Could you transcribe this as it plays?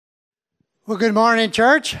Well, good morning,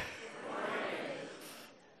 church.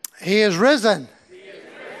 He is risen.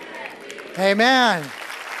 Amen.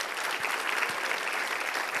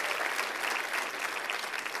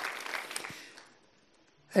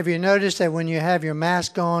 Have you noticed that when you have your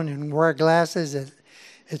mask on and wear glasses,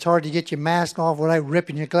 it's hard to get your mask off without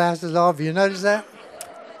ripping your glasses off? Have you noticed that?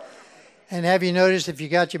 And have you noticed if you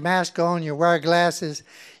got your mask on, you wear glasses,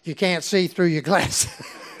 you can't see through your glasses?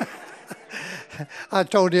 I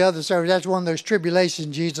told the other service, that's one of those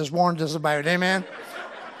tribulations Jesus warned us about. Amen?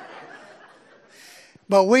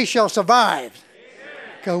 But we shall survive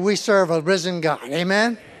because we serve a risen God.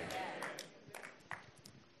 Amen?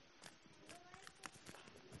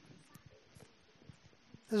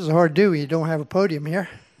 This is hard to do. You don't have a podium here.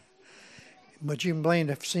 But you can blame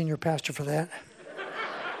the senior pastor for that.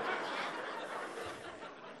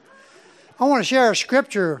 I want to share a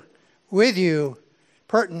scripture with you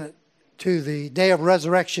pertinent to the day of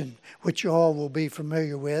resurrection, which you all will be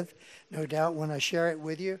familiar with, no doubt, when I share it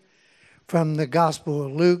with you. From the Gospel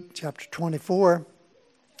of Luke, chapter 24.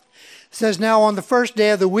 It says, "Now on the first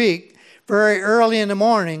day of the week, very early in the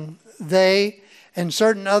morning, they and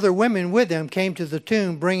certain other women with them came to the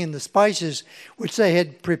tomb, bringing the spices which they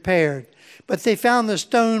had prepared. But they found the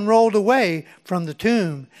stone rolled away from the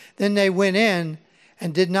tomb. Then they went in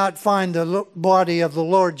and did not find the body of the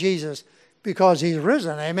Lord Jesus, because he's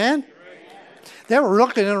risen." Amen? They were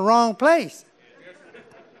looking in the wrong place.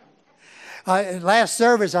 Last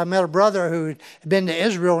service, I met a brother who had been to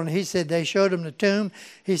Israel, and he said they showed him the tomb.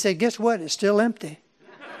 He said, "Guess what? It's still empty."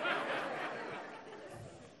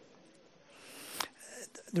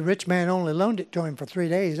 The rich man only loaned it to him for 3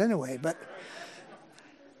 days anyway.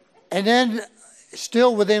 And then,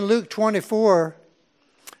 still within Luke 24,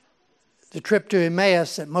 the trip to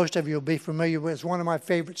Emmaus that most of you will be familiar with is one of my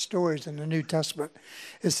favorite stories in the New Testament.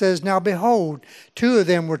 It says, "Now behold, two of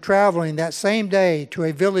them were traveling that same day to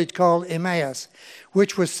a village called Emmaus,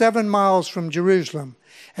 which was 7 miles from Jerusalem.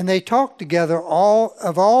 And they talked together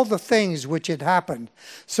of all the things which had happened.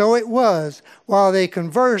 So it was, while they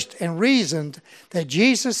conversed and reasoned, that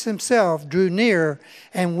Jesus himself drew near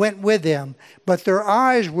and went with them. But their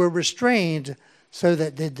eyes were restrained so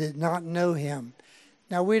that they did not know him."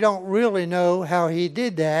 Now, we don't really know how he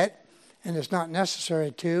did that, and it's not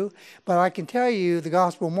necessary to, but I can tell you the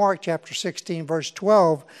Gospel of Mark, chapter 16, verse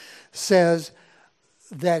 12, says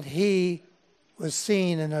that he was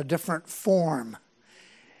seen in a different form.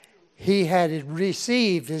 He had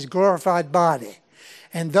received his glorified body.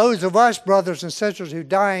 And those of us, brothers and sisters, who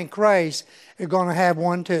die in Christ are going to have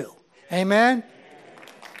one too. Amen?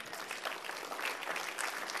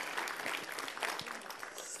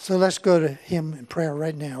 So let's go to him in prayer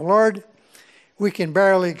right now. Lord, we can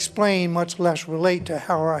barely explain, much less relate to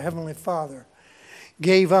how our Heavenly Father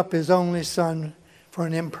gave up his only Son for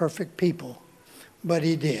an imperfect people, but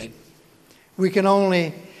he did. We can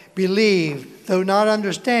only believe, though not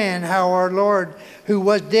understand, how our Lord, who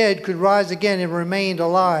was dead, could rise again and remained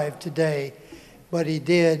alive today, but he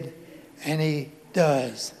did and he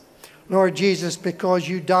does. Lord Jesus, because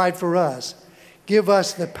you died for us, give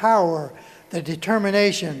us the power, the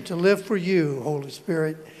determination to live for you, Holy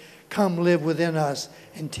Spirit. Come live within us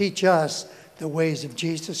and teach us the ways of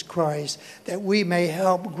Jesus Christ, that we may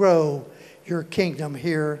help grow your kingdom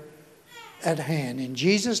here at hand. In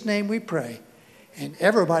Jesus' name we pray. And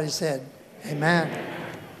everybody said, amen.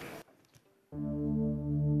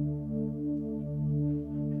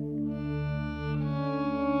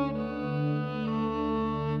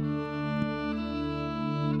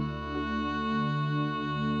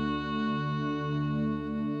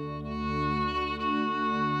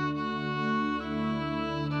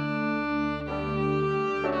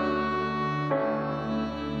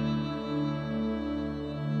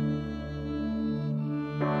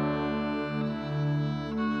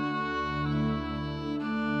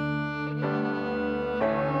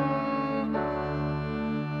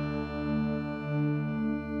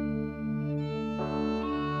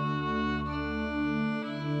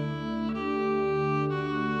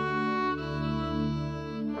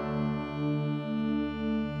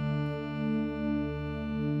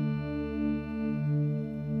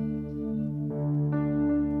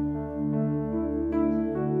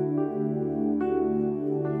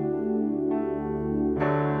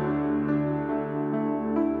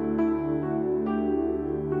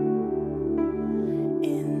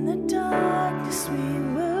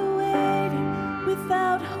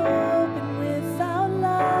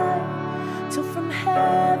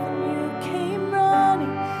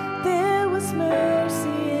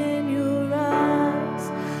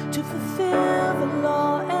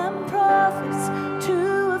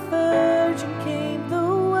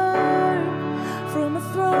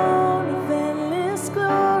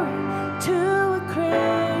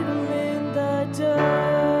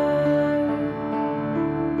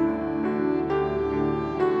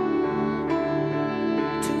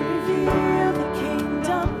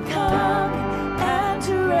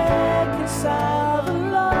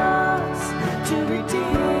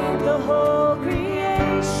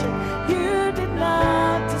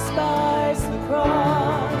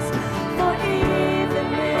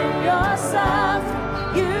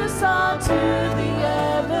 cross on to the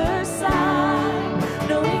other side,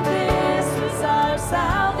 knowing this was our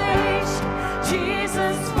salvation.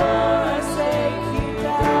 Jesus, for our sake, He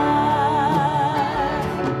died.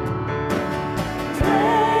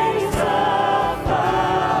 Praise the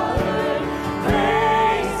Father,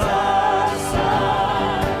 praise the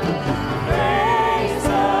Son, praise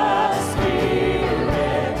the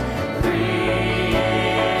Spirit, three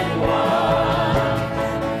in one.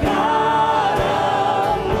 God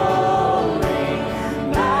of glory,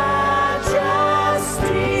 majesty,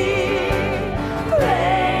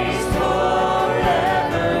 praise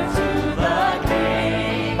forever to the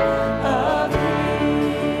King of Kings.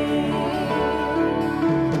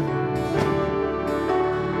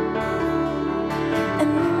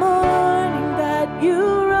 And the morning that you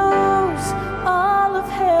rose, all of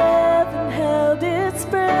heaven held its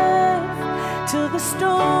breath, till the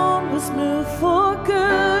stone was moved for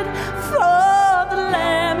good, for the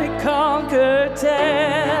Lamb had conquered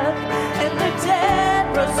death. And the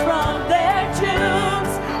dead rose from their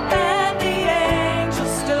tombs, and the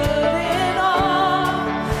angels stood in awe,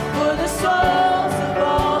 for the souls of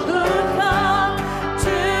all who come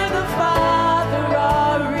to the Father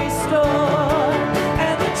are restored.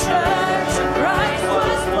 And the church of Christ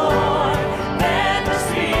was born, and the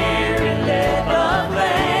Spirit led the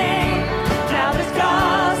flame. Now this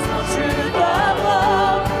gospel truth of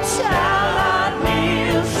love shall not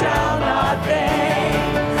kneel, shall not bend.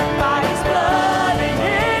 By His blood and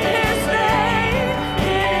in His name,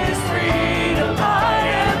 in His freedom I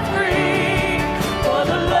am free. For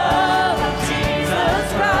the love of Jesus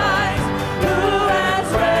Christ, who has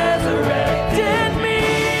resurrected me.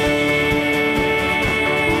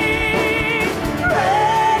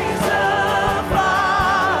 Praise the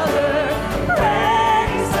Father,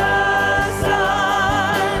 praise the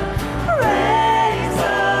Son, praise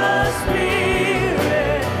the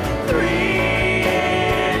Spirit, three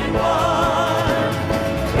in one.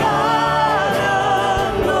 God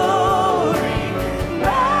of glory,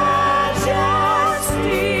 majesty,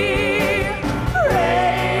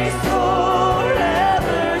 praise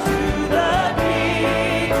forever to the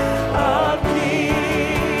King of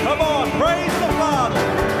Kings. Come on, praise the Father.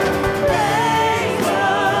 Praise the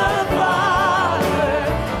Father,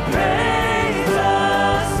 praise the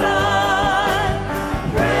Son,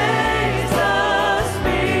 praise the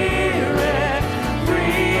Spirit,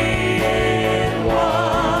 three in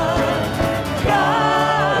one.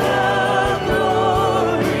 God of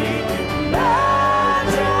glory, majesty,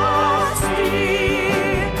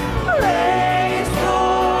 praise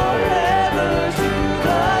forever to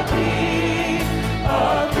the King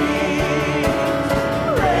of Kings.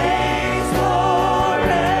 Praise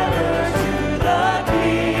forever to the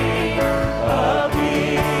King of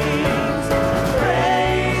Kings.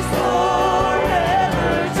 Praise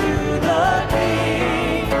forever to the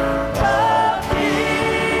King of Kings.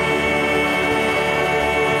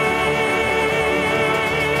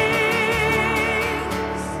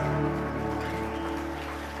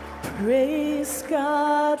 Praise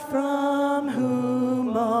God, from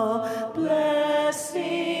whom all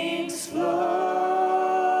blessings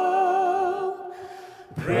flow.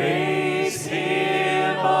 Praise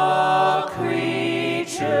Him, all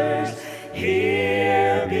creatures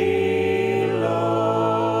here below.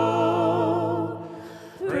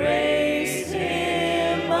 Praise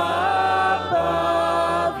Him above,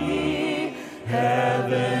 ye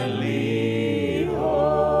heavenly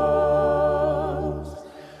hosts.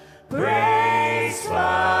 Praise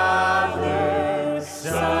Father,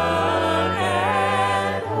 Son,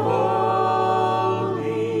 and Holy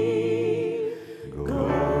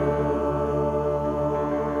Ghost.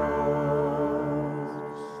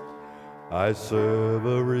 I serve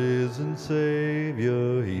a risen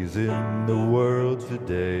Savior, He's in the world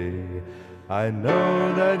today. I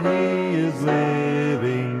know that He is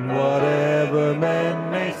living, whatever men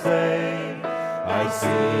may say. I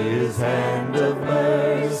see His hand of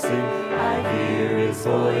mercy, I hear His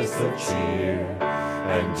voice of cheer,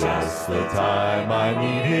 and just the time I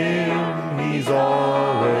need Him, He's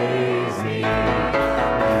always near.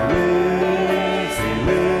 He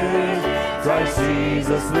lives, Christ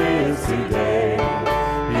Jesus lives today.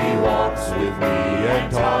 He walks with me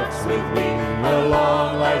and talks with me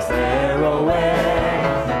along life's narrow way.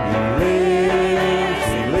 He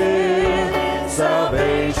lives,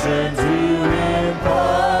 salvation to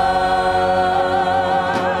impart.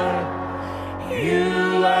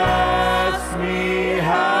 You ask me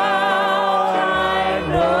how I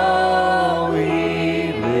know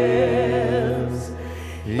He lives.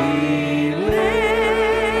 He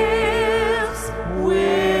lives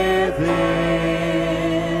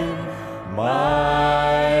within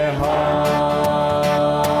my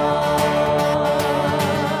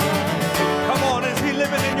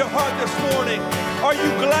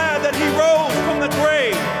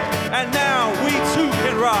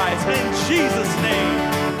Jesus' name.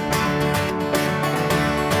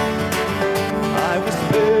 I was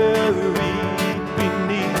buried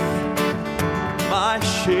beneath my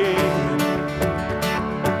shame.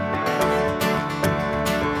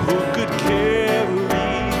 Who could carry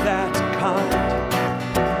that kind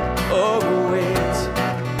of weight?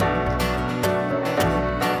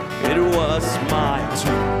 It was my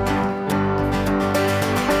turn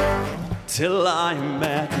till I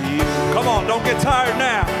met you. Come on, don't get tired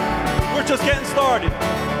now. We're just getting started.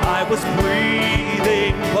 I was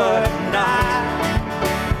breathing but not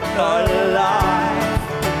alive.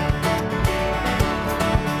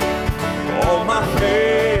 All my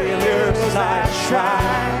failures I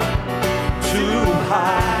tried to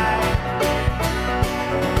hide.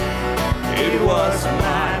 It was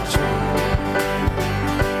my turn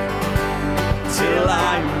till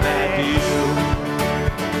I met you.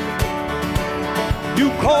 You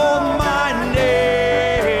called my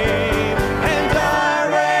name and I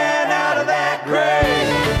ran out of that grave,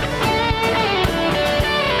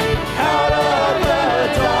 out of the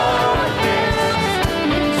darkness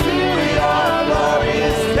into your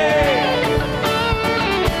glorious day.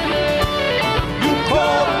 You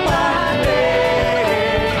called my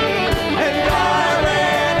name and I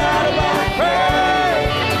ran out of that grave,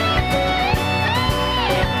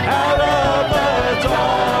 out of the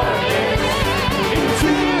darkness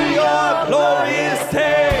into your glorious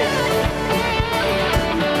day.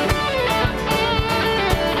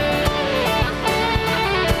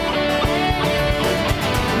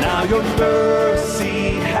 Now your mercy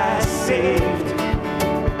has saved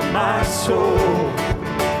my soul,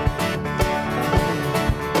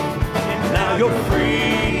 and now your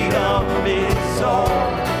freedom is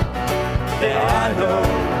all that I know.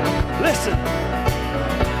 Listen,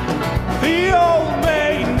 the old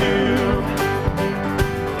made new,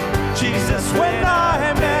 Jesus, when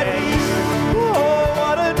I met you. Oh,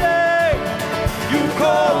 what a day. You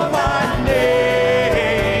called my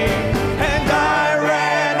name and I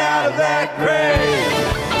ran out of that grave,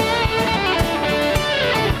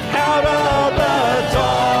 out of the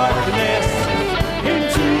darkness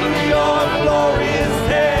into your glorious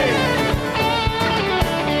day.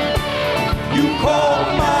 You called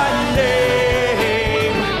my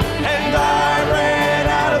name and I ran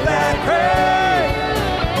out of that grave,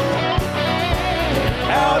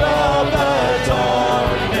 out of the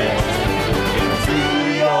darkness into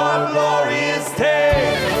your glorious day.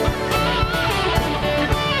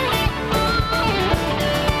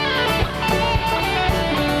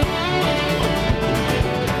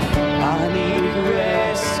 I needed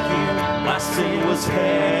rescue, my sin was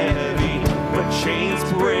heavy, but chains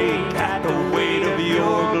break at the weight of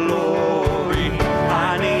your glory.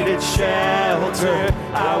 I needed shelter,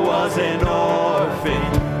 I was an orphan,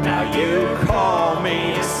 now you call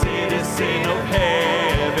me a citizen of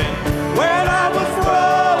heaven. When I was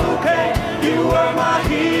broken, you were my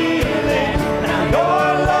healing. Now your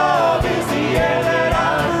love is the air that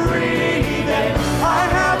I'm breathing. I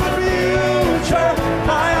have a future,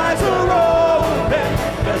 my eyes are open,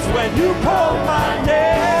 'cause when you called my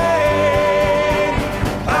name,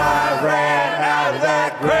 I ran out of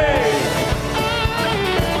that grave,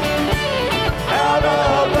 out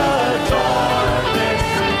of the darkness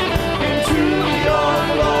into your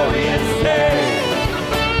glorious day.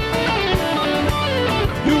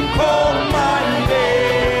 You called my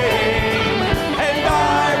name and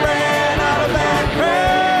I ran out of that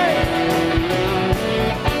grave,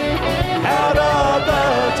 out of the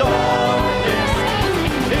darkness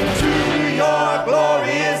into your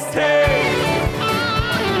glorious day,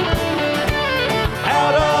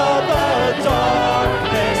 out of the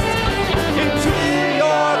darkness into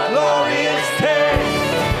your glorious day,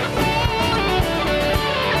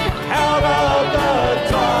 out of the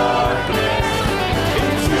darkness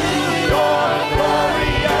into your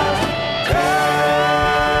glorious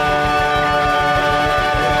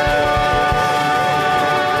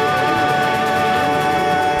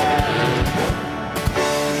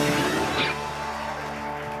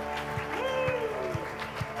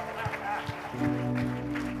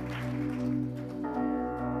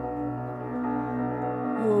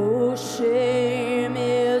Oh, shame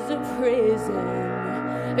is a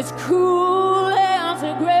prison, it's cruel as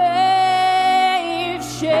a grave.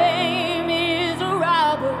 Shame is a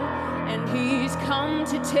robber, and he's come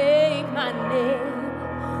to take my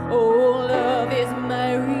name. Oh, love is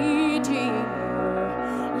my redeemer,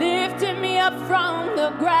 lifting me up from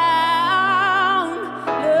the ground.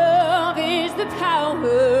 Love is the power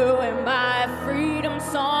where my freedom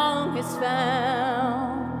song is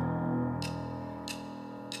found.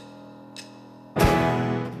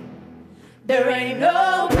 There ain't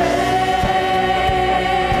no grave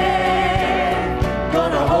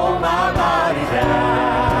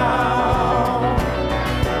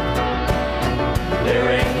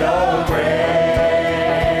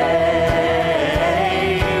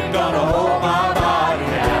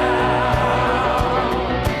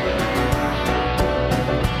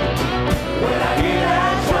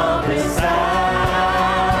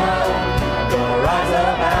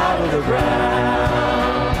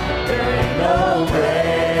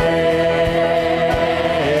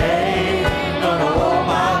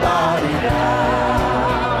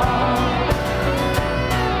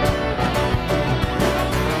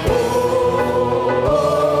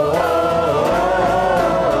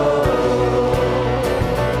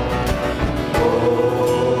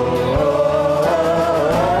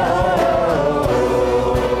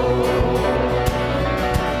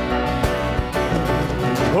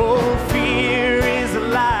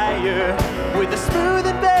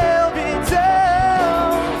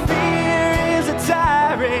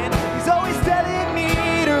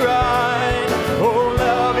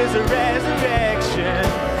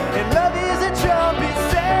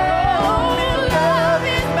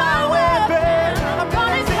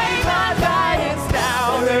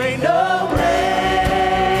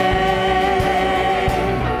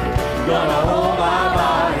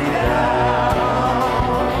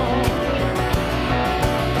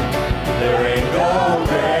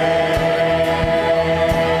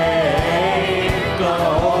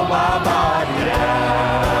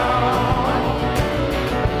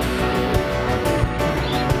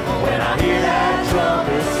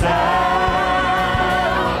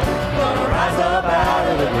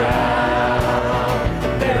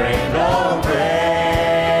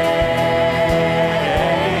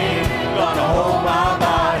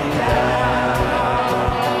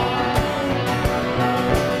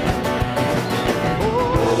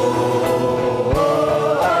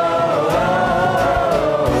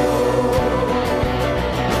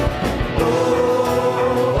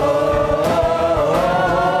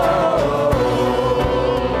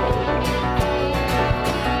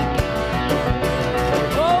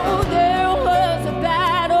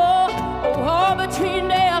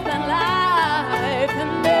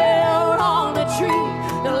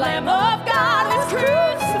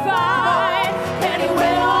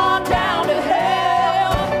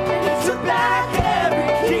back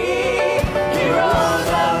every key. He rose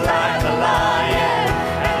up like a lion,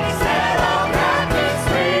 and he set all captives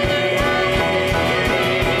free.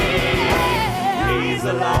 He's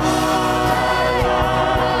alive,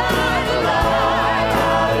 alive, alive,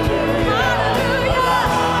 hallelujah,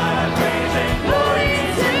 alive, praising glory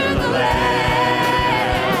to the Lamb.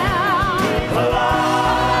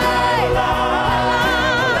 Alive, alive,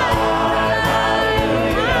 alive,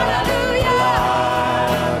 hallelujah,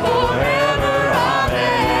 alive, forever,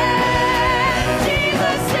 amen.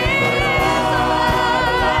 Jesus is alive,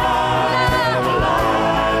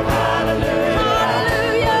 alive, hallelujah,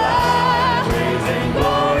 alive, praising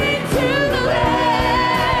glory to the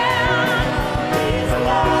Lamb. He's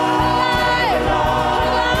alive, alive,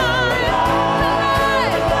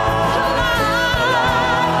 alive,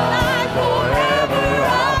 alive, forever,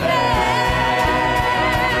 amen.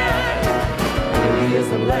 Worthy is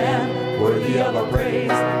the Lamb, worthy of our praise.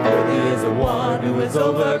 Worthy is the one who has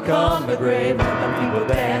overcome the grave. Let the people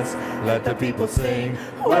dance, let the people sing.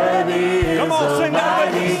 Worthy is the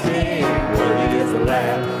mighty King. Worthy is the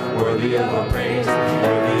Lamb, worthy of our praise.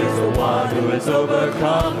 Worthy is the one who has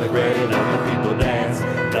overcome the grave. Let the people dance,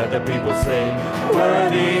 let the people sing.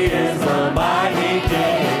 Worthy is the mighty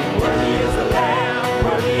King. Worthy is the Lamb,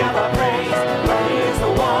 worthy of our praise. Worthy is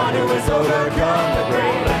the one who has overcome the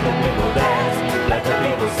grave. Let the people dance, let the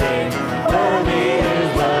people sing. Worthy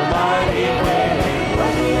is the mighty King.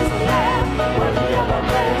 Worthy is the Lamb, worthy of our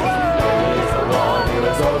praise. Worthy is the one who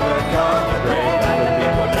has overcome the grave. Let the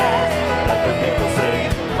people dance, let the people sing.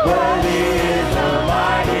 Worthy is the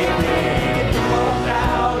mighty King. If you walked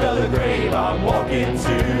out of the grave, I'm walking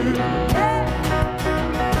too.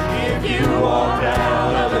 If you walked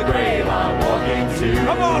out of the grave, I'm walking too.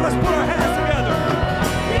 Come on, let's put our hands together.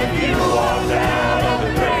 If you walked out of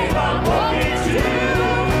the grave, I'm walking too.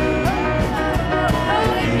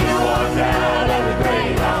 If you walked out of the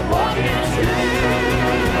grave, I'm walking too.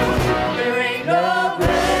 There ain't no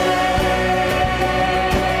grave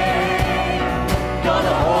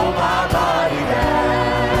gonna hold my body down.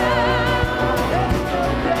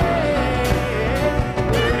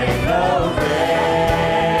 There ain't no grave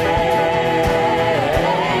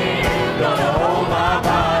gonna hold my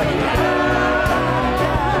body down.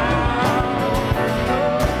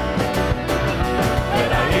 When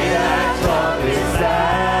I hear that trumpet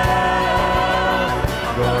sound,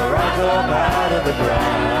 I'm gonna rise up out of the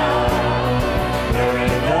ground. There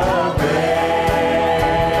ain't no grave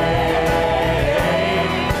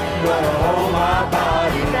gonna hold my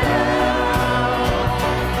body down.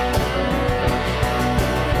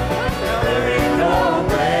 There ain't no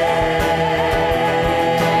grave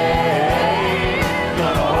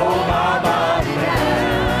gonna hold my body down.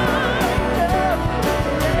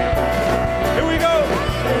 Here we go.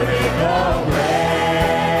 There ain't no grave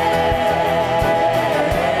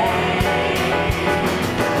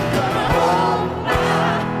gonna hold my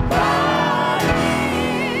body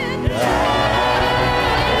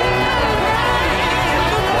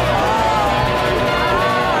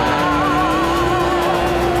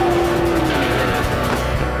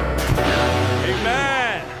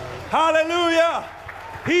Amen. Hallelujah.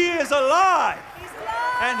 He is alive.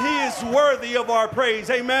 And he is worthy of our praise.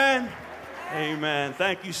 Amen. Amen.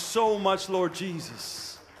 Thank you so much, Lord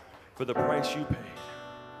Jesus, for the price you paid.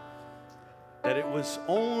 That it was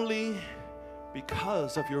only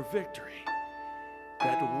because of your victory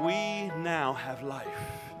that we now have life,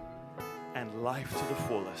 and life to the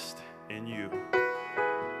fullest in you.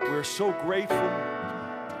 We're so grateful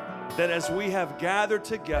that as we have gathered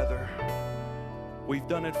together, we've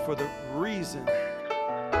done it for the reason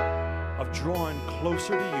of drawing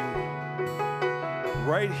closer to you,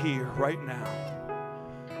 right here, right now,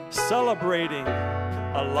 celebrating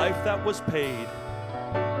a life that was paid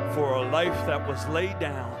for a life that was laid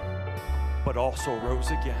down, but also rose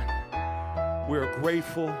again. We're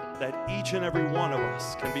grateful that each and every one of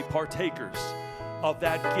us can be partakers of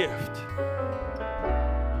that gift,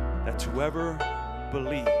 that whoever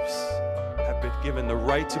believes have been given the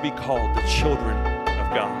right to be called the children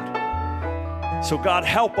of God. So God,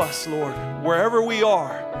 help us, Lord, wherever we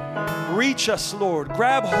are. Reach us, Lord.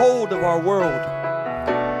 Grab hold of our world.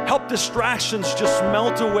 Help distractions just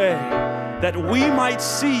melt away, that we might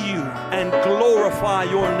see you and glorify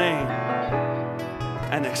your name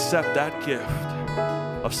and accept that gift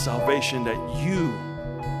of salvation that you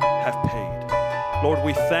have paid. Lord,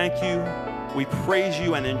 we thank you, we praise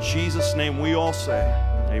you, and in Jesus' name we all say,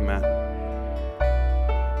 amen.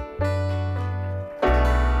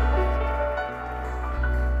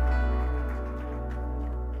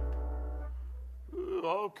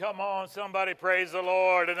 Oh, come on, somebody praise the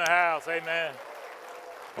Lord in the house. Amen.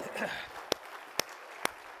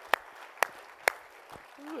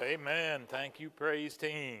 Amen. Thank you, praise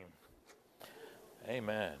team.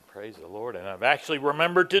 Amen. Praise the Lord. And I've actually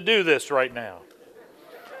remembered to do this right now.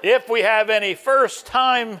 If we have any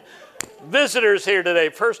first-time visitors here today,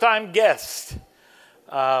 first-time guests,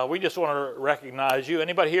 we just want to recognize you.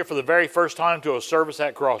 Anybody here for the very first time to a service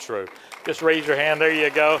at Crossroad? Just raise your hand. There you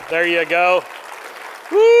go. There you go.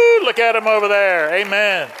 Woo! Look at them over there.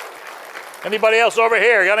 Amen. Anybody else over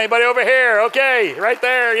here? Got anybody over here? Okay, right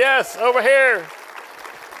there. Yes, over here.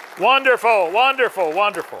 Wonderful, wonderful,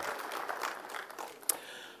 wonderful.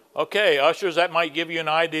 Okay, ushers, that might give you an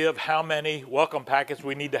idea of how many welcome packets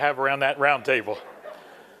we need to have around that round table.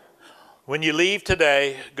 When you leave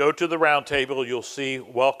today, go to the round table. You'll see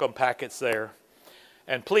welcome packets there.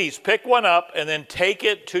 And please pick one up and then take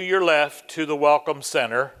it to your left to the Welcome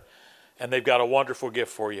Center. And they've got a wonderful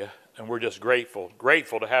gift for you. And we're just grateful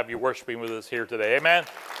to have you worshiping with us here today. Amen?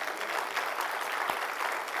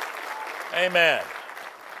 Amen.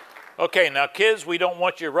 Okay, now kids, we don't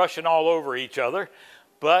want you rushing all over each other.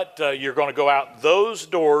 But you're going to go out those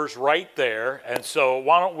doors right there. And so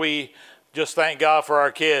why don't we just thank God for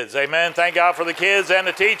our kids. Amen. Thank God for the kids and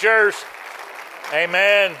the teachers.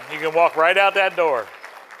 Amen. You can walk right out that door.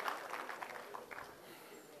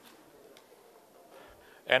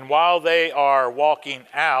 And while they are walking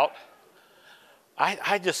out,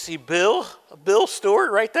 I just see Bill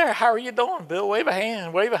Stewart right there. How are you doing, Bill? Wave a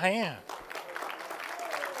hand. Wave a hand.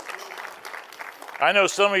 I know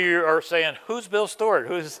some of you are saying, who's Bill Stewart?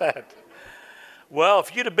 Who's that? Well,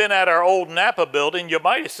 if you'd have been at our old Napa building, you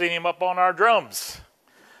might have seen him up on our drums.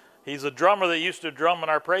 He's a drummer that used to drum in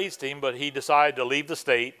our praise team, but he decided to leave the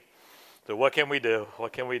state. So what can we do?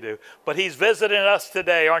 What can we do? But he's visiting us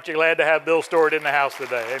today. Aren't you glad to have Bill Stewart in the house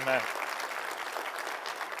today? Amen.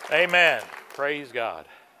 Amen. Praise God.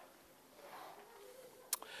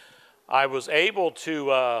 I was able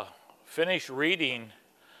to finish reading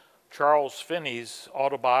Charles Finney's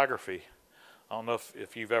autobiography. I don't know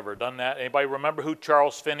if you've ever done that. Anybody remember who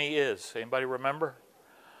Charles Finney is? Anybody remember?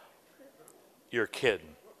 You're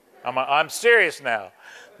kidding. I'm serious now.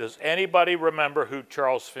 Does anybody remember who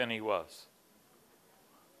Charles Finney was?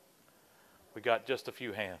 We got just a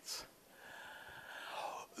few hands.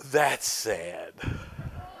 That's sad.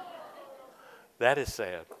 That is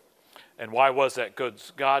sad. And why was that?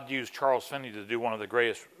 Because God used Charles Finney to do one of the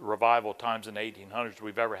greatest revival times in the 1800s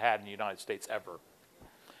we've ever had in the United States ever.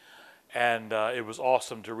 And it was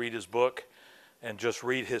awesome to read his book and just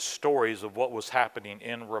read his stories of what was happening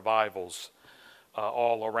in revivals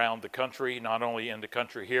all around the country, not only in the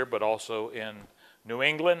country here, but also in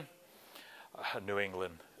England,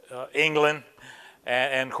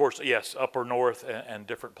 and of course, yes, upper north and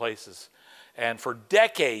different places. And for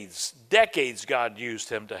decades, God used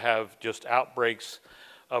him to have just outbreaks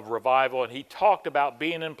of revival. And he talked about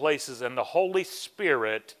being in places and the Holy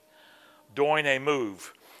Spirit doing a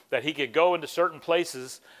move, that he could go into certain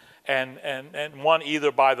places and one,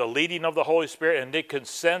 either by the leading of the Holy Spirit, and they could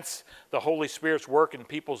sense the Holy Spirit's work in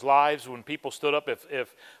people's lives. When people stood up,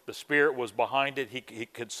 if the Spirit was behind it, he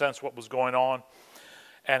could sense what was going on,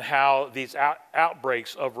 and how these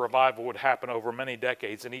outbreaks of revival would happen over many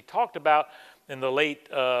decades. And he talked about in the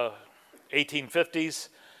late 1850s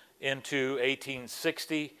into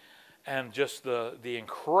 1860, and just the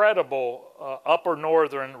incredible upper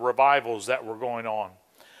northern revivals that were going on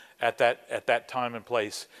at that time and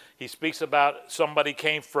place. He speaks about somebody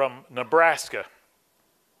came from Nebraska.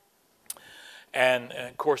 And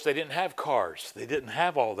of course, they didn't have cars. They didn't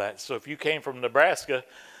have all that. So if you came from Nebraska,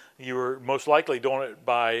 you were most likely doing it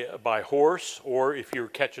by horse, or if you were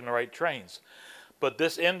catching the right trains. But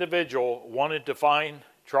this individual wanted to find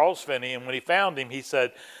Charles Finney, and when he found him, he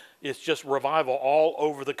said, it's just revival all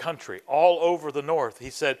over the country, all over the north.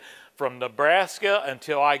 He said, from Nebraska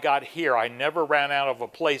until I got here, I never ran out of a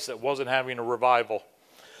place that wasn't having a revival.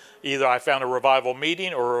 Either I found a revival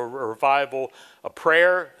meeting or a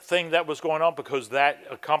prayer thing that was going on, because that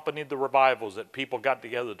accompanied the revivals, that people got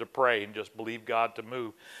together to pray and just believe God to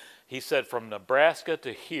move. He said, from Nebraska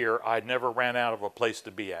to here, I never ran out of a place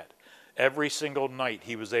to be at. Every single night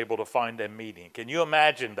he was able to find a meeting. Can you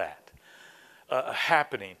imagine that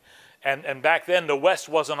happening? And back then, the West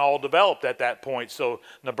wasn't all developed at that point. So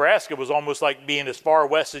Nebraska was almost like being as far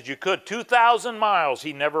west as you could. 2,000 miles,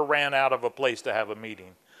 he never ran out of a place to have a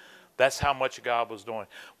meeting. That's how much God was doing.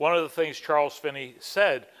 One of the things Charles Finney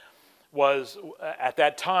said was, at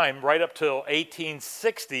that time, right up till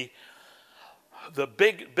 1860, the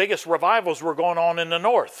biggest revivals were going on in the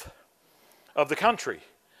north of the country.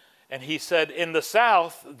 And he said in the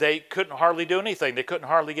South, they couldn't hardly do anything. They couldn't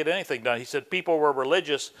hardly get anything done. He said people were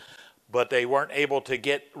religious, but they weren't able to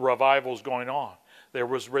get revivals going on. There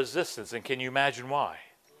was resistance, and can you imagine why?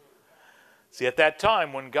 See, at that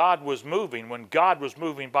time when God was moving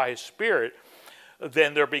by His Spirit,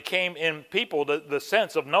 then there became in people the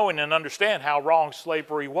sense of knowing and understand how wrong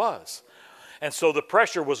slavery was. And so the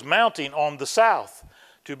pressure was mounting on the South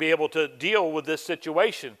to be able to deal with this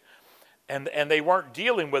situation. And they weren't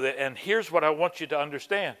dealing with it. And here's what I want you to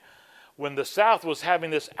understand. When the South was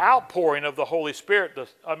having this outpouring of the Holy Spirit,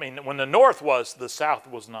 when the North was, the South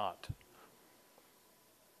was not.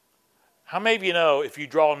 How many of you know if you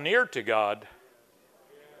draw near to God,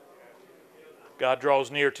 God draws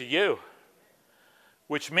near to you?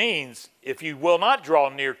 Which means if you will not draw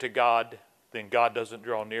near to God, then God doesn't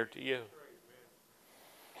draw near to you.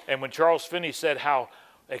 And when Charles Finney said how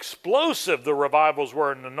explosive the revivals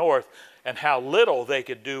were in the North and how little they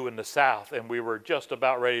could do in the South, and we were just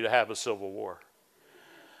about ready to have a civil war.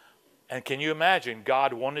 And can you imagine,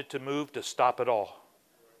 God wanted to move to stop it all.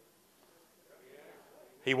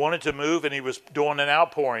 He wanted to move, and He was doing an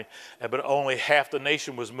outpouring, but only half the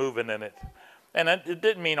nation was moving in it. And it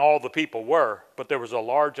didn't mean all the people were, but there was a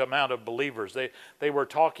large amount of believers. They were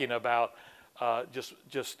talking about just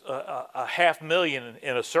a 500,000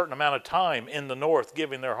 in a certain amount of time in the North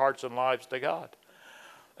giving their hearts and lives to God.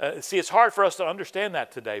 See, it's hard for us to understand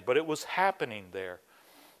that today, but it was happening there.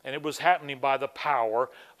 And it was happening by the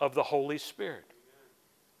power of the Holy Spirit.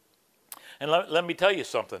 And let me tell you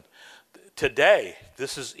something. Today,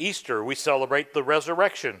 this is Easter, we celebrate the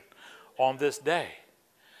resurrection on this day.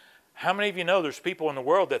 How many of you know there's people in the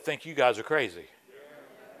world that think you guys are crazy?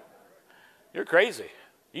 You're crazy.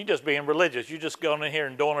 You're just being religious. You're just going in here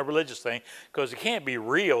and doing a religious thing because it can't be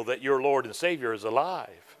real that your Lord and Savior is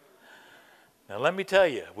alive. Now let me tell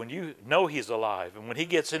you, when you know He's alive and when He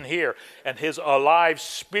gets in here and His alive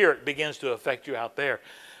Spirit begins to affect you out there,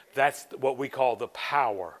 that's what we call the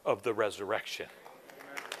power of the resurrection.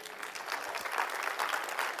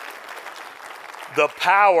 The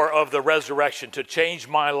power of the resurrection to change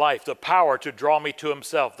my life, the power to draw me to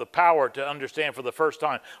Himself, the power to understand for the first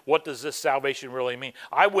time, what does this salvation really mean?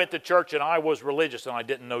 I went to church and I was religious and I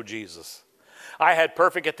didn't know Jesus. I had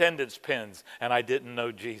perfect attendance pins and I didn't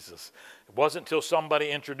know Jesus. It wasn't until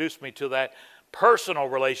somebody introduced me to that personal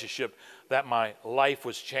relationship that my life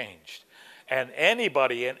was changed. And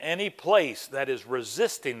anybody in any place that is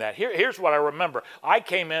resisting that, here's what I remember. I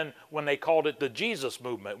came in when they called it the Jesus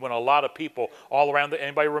movement, when a lot of people all around,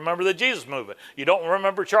 anybody remember the Jesus movement? You don't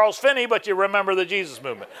remember Charles Finney, but you remember the Jesus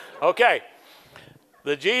movement. Okay,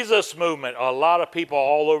 the Jesus movement, a lot of people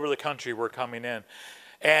all over the country were coming in.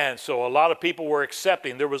 And so a lot of people were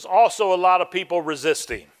accepting. There was also a lot of people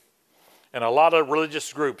resisting. And a lot of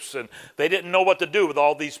religious groups, and they didn't know what to do with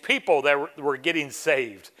all these people that were getting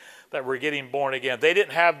saved, that were getting born again. They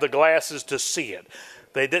didn't have the glasses to see it.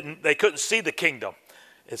 They couldn't see the kingdom.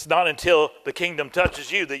 It's not until the kingdom touches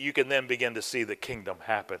you that you can then begin to see the kingdom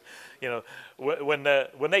happen. You know, when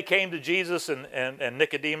they came to Jesus and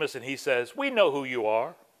Nicodemus, and he says, "We know who you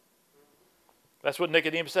are." That's what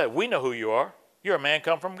Nicodemus said. "We know who you are. You're a man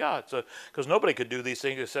come from God." So, because nobody could do these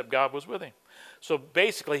things except God was with him. So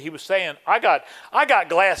basically he was saying, I got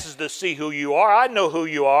glasses to see who you are. I know who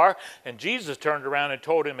you are. And Jesus turned around and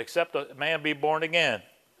told him, except a man be born again,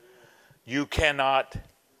 you cannot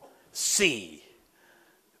see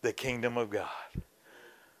the kingdom of God.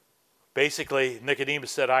 Basically, Nicodemus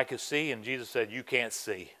said, I could see. And Jesus said, you can't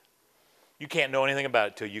see. You can't know anything about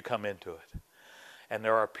it till you come into it. And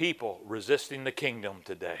there are people resisting the kingdom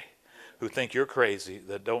today who think you're crazy,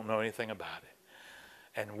 that don't know anything about it.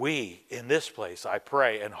 And we, in this place, I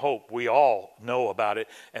pray and hope we all know about it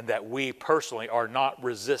and that we personally are not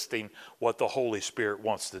resisting what the Holy Spirit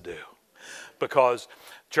wants to do. Because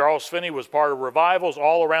Charles Finney was part of revivals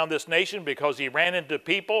all around this nation because he ran into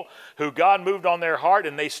people who God moved on their heart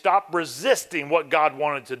and they stopped resisting what God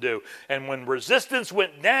wanted to do. And when resistance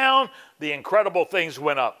went down, the incredible things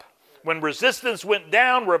went up. When resistance went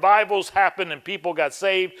down, revivals happened and people got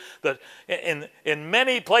saved. In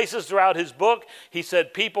many places throughout his book, he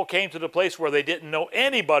said people came to the place where they didn't know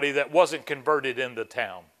anybody that wasn't converted in the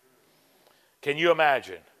town. Can you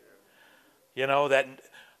imagine? You know, that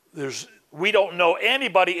we don't know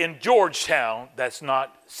anybody in Georgetown that's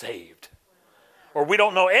not saved. Or we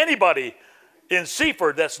don't know anybody in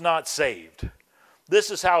Seaford that's not saved. This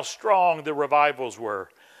is how strong the revivals were.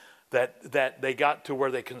 That they got to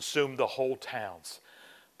where they consumed the whole towns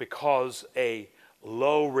because a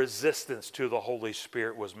low resistance to the Holy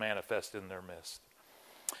Spirit was manifest in their midst.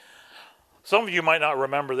 Some of you might not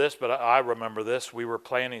remember this, but I remember this. We were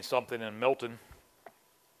planning something in Milton,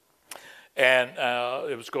 and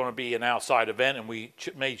it was going to be an outside event, and we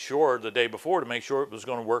made sure the day before to make sure it was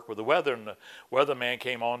going to work with the weather, and the weatherman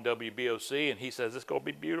came on WBOC, and he says, it's going to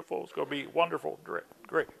be beautiful, it's going to be wonderful,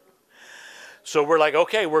 great. So we're like,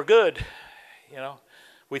 okay, we're good. You know,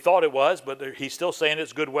 we thought it was, but he's still saying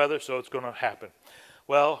it's good weather, so it's going to happen.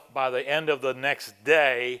 Well, by the end of the next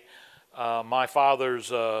day, my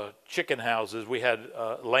father's chicken houses, we had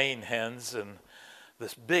laying hens, and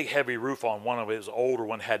this big heavy roof on one of his older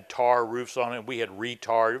one had tar roofs on it. We had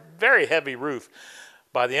retar, very heavy roof.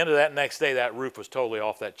 By the end of that next day, that roof was totally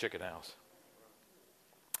off that chicken house.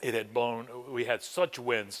 It had blown, we had such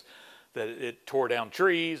winds that it tore down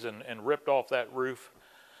trees and ripped off that roof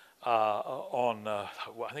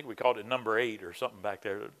I think we called it number 8 or something back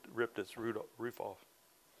there, that ripped its roof off.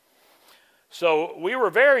 So we were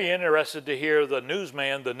very interested to hear the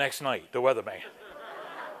newsman the next night, the weatherman,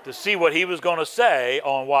 to see what he was going to say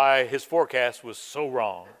on why his forecast was so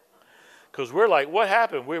wrong. Because we're like, what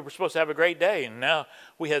happened? We were supposed to have a great day, and now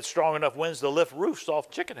we had strong enough winds to lift roofs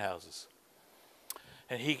off chicken houses.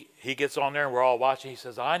 And he gets on there, and we're all watching. He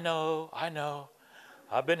says, I know.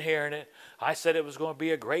 I've been hearing it. I said it was going to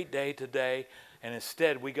be a great day today, and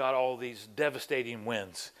instead we got all these devastating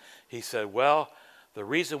winds. He said, well, the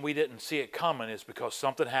reason we didn't see it coming is because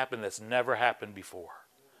something happened that's never happened before.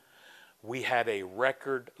 We had a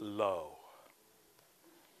record low.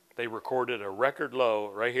 They recorded a record low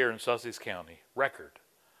right here in Sussex County. Record.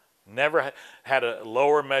 Never had a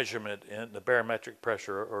lower measurement in the barometric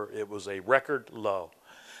pressure, or it was a record low.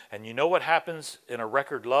 And you know what happens in a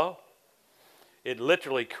record low? It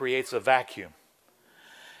literally creates a vacuum.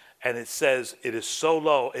 And it says it is so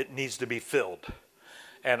low it needs to be filled.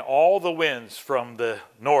 And all the winds from the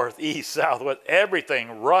north, east, south, west,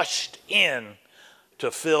 everything rushed in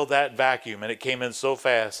to fill that vacuum. And it came in so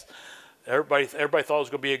fast. Everybody thought it was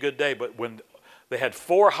going to be a good day, but when they had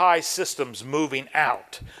 4 high systems moving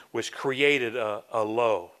out, which created a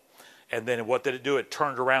low. And then what did it do? It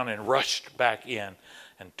turned around and rushed back in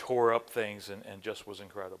and tore up things and just was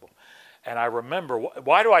incredible. And I remember,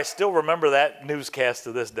 why do I still remember that newscast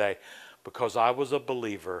to this day? Because I was a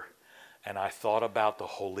believer and I thought about the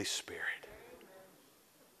Holy Spirit.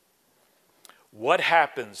 What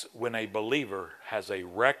happens when a believer has a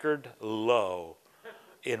record low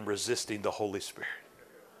in resisting the Holy Spirit?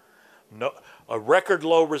 No, a record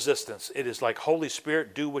low resistance. It is like, Holy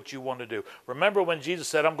Spirit, do what you want to do. Remember when Jesus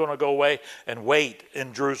said, I'm going to go away and wait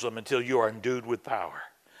in Jerusalem until you are endued with power.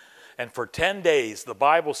 And for 10 days, the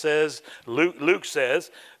Bible says, Luke says,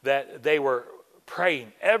 that they were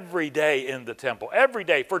praying every day in the temple. Every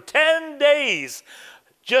day for 10 days.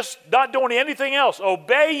 Just not doing anything else.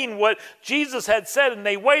 Obeying what Jesus had said. And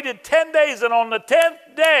they waited 10 days. And on the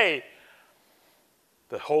 10th day,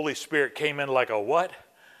 the Holy Spirit came in like a what?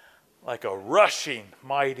 Like a rushing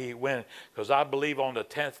mighty wind. Because I believe on the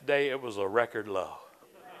 10th day it was a record low.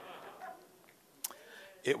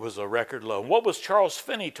 It was a record low. And what was Charles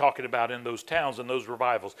Finney talking about in those towns and those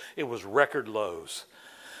revivals? It was record lows.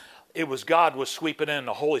 It was God was sweeping in.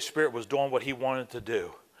 The Holy Spirit was doing what he wanted to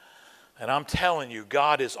do. And I'm telling you,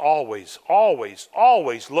 God is always, always,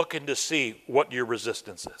 always looking to see what your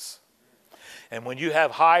resistance is. And when you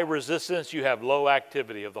have high resistance, you have low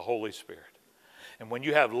activity of the Holy Spirit. And when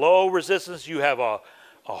you have low resistance, you have a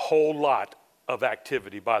whole lot of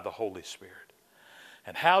activity by the Holy Spirit.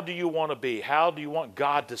 And how do you want to be? How do you want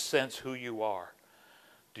God to sense who you are?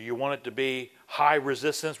 Do you want it to be high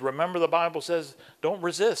resistance? Remember the Bible says, don't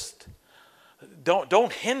resist.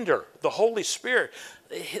 Don't hinder the Holy Spirit.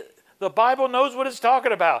 The Bible knows what it's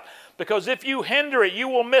talking about. Because if you hinder it, you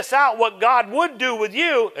will miss out what God would do with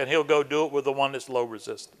you, and he'll go do it with the one that's low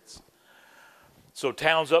resistance. So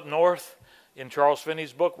towns up north, in Charles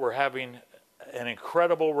Finney's book, we're having an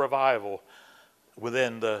incredible revival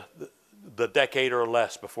within the decade or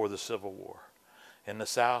less before the Civil War. In the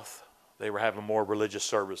South, they were having more religious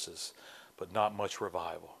services, but not much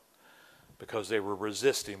revival, because they were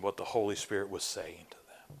resisting what the Holy Spirit was saying to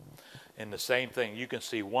them. And the same thing, you can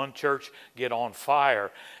see one church get on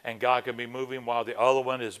fire and God can be moving while the other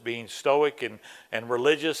one is being stoic and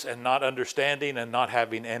religious and not understanding and not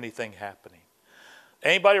having anything happening.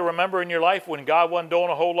 Anybody remember in your life when God wasn't doing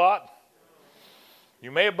a whole lot? You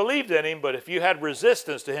may have believed in him, but if you had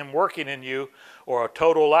resistance to him working in you or a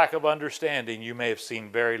total lack of understanding, you may have seen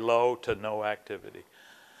very low to no activity.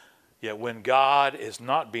 Yet when God is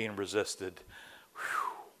not being resisted,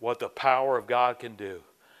 what the power of God can do.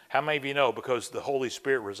 How many of you know? Because the Holy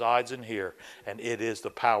Spirit resides in here, and it is the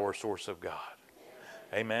power source of God.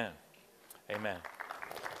 Amen. Amen.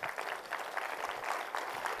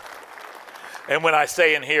 And when I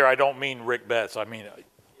say in here, I don't mean Rick Betts. I mean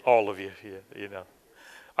all of you, you know.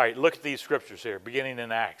 All right, look at these scriptures here, beginning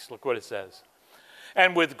in Acts. Look what it says.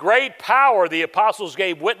 And with great power the apostles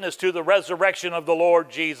gave witness to the resurrection of the Lord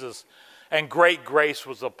Jesus, and great grace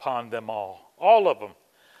was upon them all of them.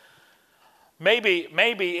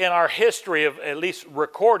 maybe in our history of at least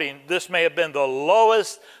recording, this may have been the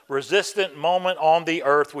lowest resistant moment on the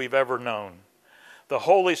earth we've ever known. The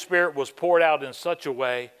Holy Spirit was poured out in such a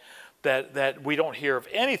way that we don't hear of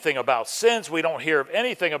anything about sins. We don't hear of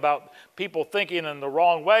anything about people thinking in the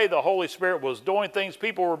wrong way. The Holy Spirit was doing things.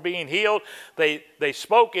 People were being healed. They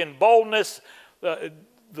spoke in boldness.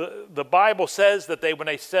 The Bible says that when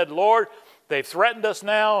they said, Lord, they've threatened us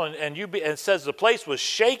now, and it says the place was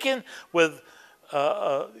shaken with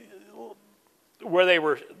where they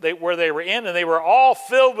were in, and they were all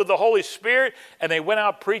filled with the Holy Spirit, and they went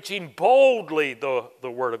out preaching boldly the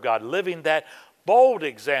Word of God, living that bold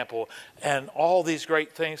example, and all these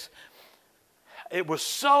great things. It was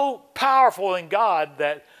so powerful in God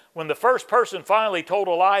that when the first person finally told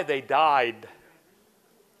a lie, they died.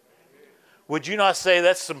 Would you not say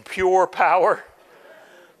that's some pure power?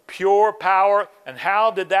 Pure power. And how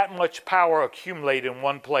did that much power accumulate in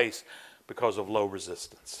one place? Because of low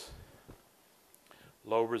resistance.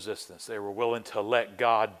 Low resistance. They were willing to let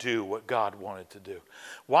God do what God wanted to do.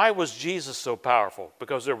 Why was Jesus so powerful?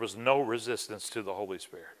 Because there was no resistance to the Holy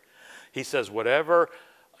Spirit. He says, whatever,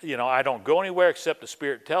 I don't go anywhere except the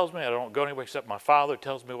Spirit tells me. I don't go anywhere except my Father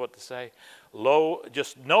tells me what to say.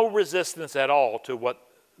 Just no resistance at all to what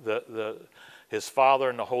his Father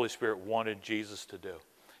and the Holy Spirit wanted Jesus to do.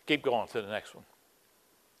 Keep going to the next one.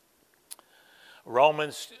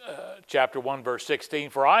 Romans chapter 1 verse 16,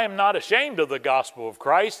 for I am not ashamed of the gospel of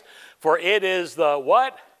Christ, for it is the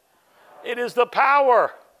what? It is the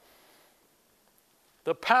power.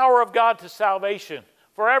 The power of God to salvation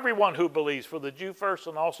for everyone who believes, for the Jew first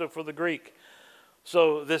and also for the Greek.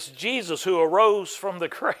 So this Jesus who arose from the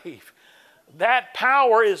grave, that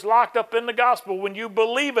power is locked up in the gospel. When you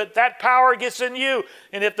believe it, that power gets in you.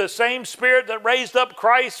 And if the same Spirit that raised up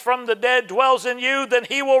Christ from the dead dwells in you, then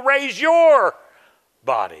He will raise your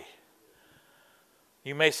body.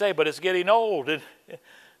 You may say, but it's getting old. And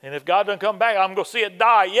if God doesn't come back, I'm going to see it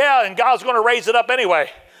die. Yeah, and God's going to raise it up anyway.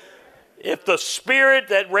 If the Spirit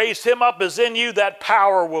that raised Him up is in you, that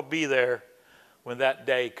power will be there when that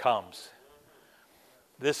day comes.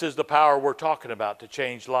 This is the power we're talking about to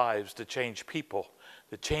change lives, to change people,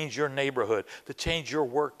 to change your neighborhood, to change your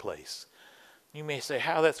workplace. You may say,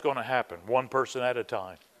 how that's going to happen? One person at a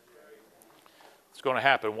time. It's going to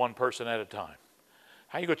happen one person at a time.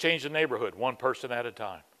 How are you going to change the neighborhood? One person at a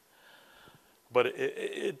time. But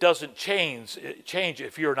it doesn't change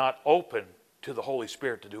if you're not open to the Holy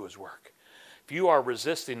Spirit to do His work. If you are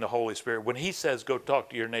resisting the Holy Spirit, when He says go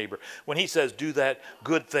talk to your neighbor, when He says do that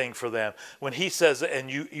good thing for them, when He says,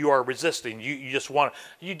 and you are resisting, you just want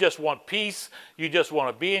peace, you just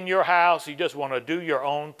want to be in your house, you just want to do your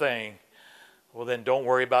own thing, well then don't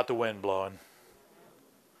worry about the wind blowing.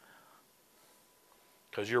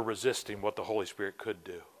 Because you're resisting what the Holy Spirit could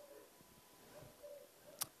do.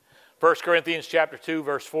 1 Corinthians chapter 2,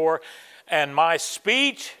 verse 4, and my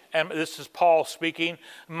speech, and this is Paul speaking,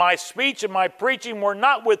 my speech and my preaching were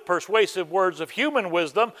not with persuasive words of human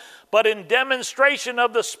wisdom, but in demonstration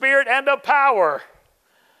of the Spirit and of power.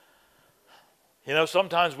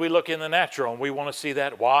 Sometimes we look in the natural and we want to see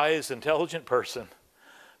that wise, intelligent person.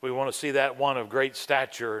 We want to see that one of great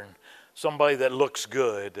stature and somebody that looks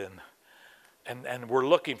good, and we're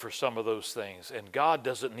looking for some of those things. And God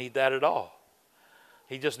doesn't need that at all.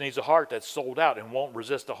 He just needs a heart that's sold out and won't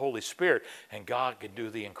resist the Holy Spirit. And God can do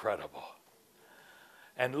the incredible.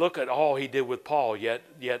 And look at all He did with Paul. Yet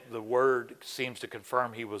the Word seems to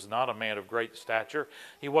confirm he was not a man of great stature.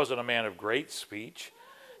 He wasn't a man of great speech.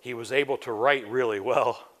 He was able to write really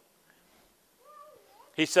well.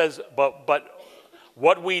 He says, but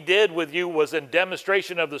what we did with you was in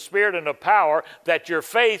demonstration of the Spirit and of power, that your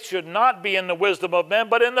faith should not be in the wisdom of men,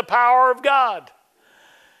 but in the power of God.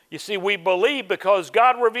 You see, we believe because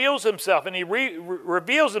God reveals Himself, and He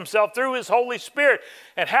reveals Himself through His Holy Spirit.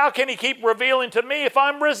 And how can He keep revealing to me if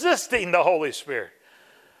I'm resisting the Holy Spirit?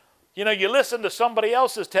 You listen to somebody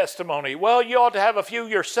else's testimony. Well, you ought to have a few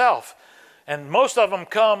yourself. And most of them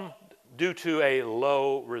come due to a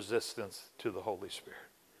low resistance to the Holy Spirit.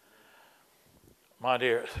 My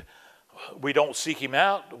dear, we don't seek Him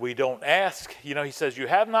out. We don't ask. He says, you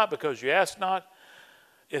have not because you ask not.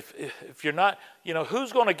 If you're not,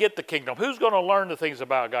 who's going to get the kingdom? Who's going to learn the things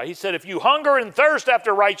about God? He said, if you hunger and thirst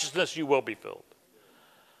after righteousness, you will be filled.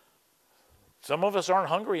 Some of us aren't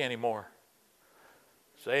hungry anymore.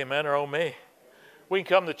 Say amen or oh me. We can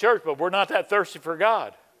come to church, but we're not that thirsty for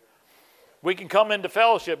God. We can come into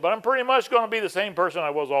fellowship, but I'm pretty much going to be the same person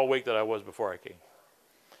I was all week that I was before I came.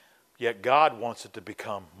 Yet God wants it to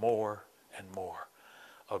become more and more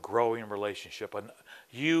a growing relationship, and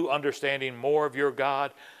you understanding more of your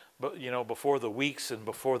God, but before the weeks and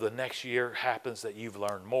before the next year happens, that you've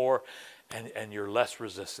learned more and you're less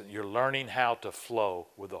resistant. You're learning how to flow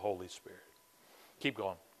with the Holy Spirit. Keep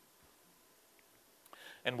going.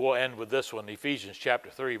 And we'll end with this one, Ephesians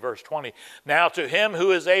chapter 3, verse 20. Now to him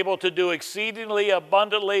who is able to do exceedingly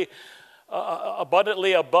abundantly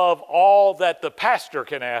above all that the pastor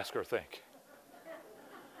can ask or think.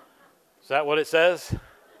 Is that what it says?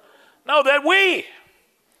 No, that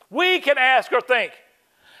we can ask or think.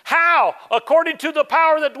 How? According to the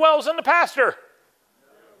power that dwells in the pastor.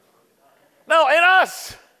 No, in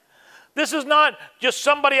us. This is not just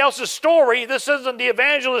somebody else's story. This isn't the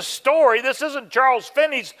evangelist's story. This isn't Charles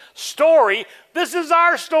Finney's story. This is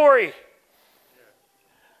our story.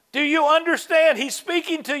 Do you understand? He's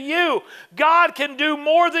speaking to you. God can do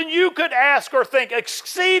more than you could ask or think,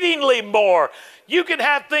 exceedingly more. You can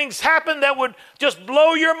have things happen that would just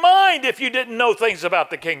blow your mind if you didn't know things about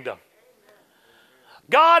the kingdom.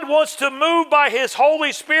 God wants to move by his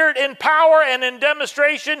Holy Spirit in power and in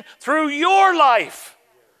demonstration through your life.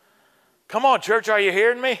 Come on, church, are you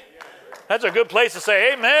hearing me? That's a good place to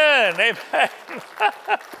say amen, amen.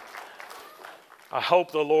 I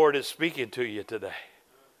hope the Lord is speaking to you today.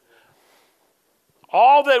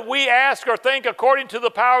 All that we ask or think according to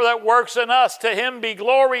the power that works in us, to him be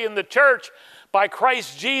glory in the church by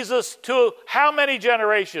Christ Jesus to how many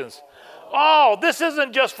generations? Oh, this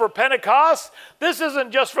isn't just for Pentecost. This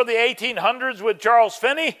isn't just for the 1800s with Charles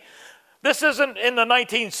Finney. This isn't in the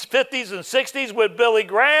 1950s and 60s with Billy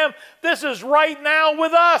Graham. This is right now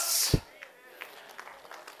with us.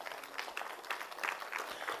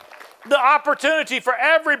 The opportunity for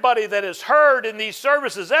everybody that is heard in these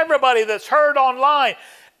services, everybody that's heard online,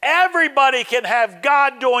 everybody can have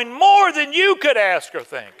God doing more than you could ask or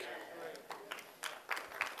think.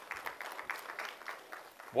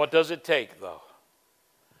 What does it take, though?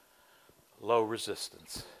 Low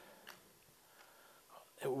resistance.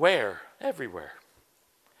 Where? Everywhere.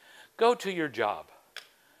 Go to your job.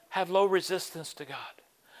 Have low resistance to God.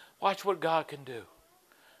 Watch what God can do.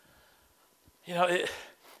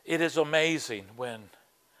 It is amazing when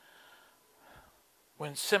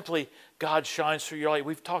simply God shines through your light.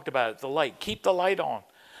 We've talked about it, the light. Keep the light on.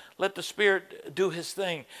 Let the Spirit do his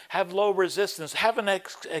thing. Have low resistance. Have an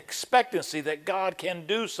expectancy that God can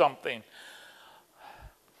do something.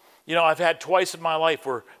 I've had twice in my life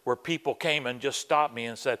where people came and just stopped me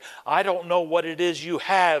and said, I don't know what it is you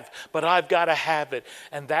have, but I've got to have it.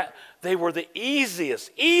 And that they were the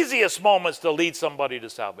easiest moments to lead somebody to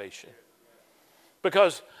salvation.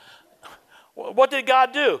 Because what did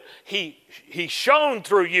God do? He shone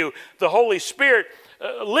through you. The Holy Spirit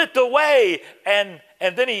lit the way, and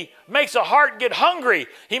then he makes a heart get hungry.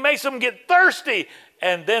 He makes them get thirsty.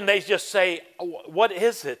 And then they just say, what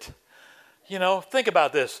is it? Think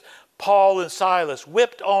about this. Paul and Silas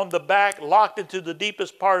whipped on the back, locked into the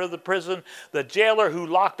deepest part of the prison. The jailer who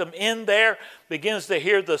locked them in there begins to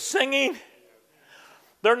hear the singing.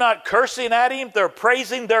 They're not cursing at him. They're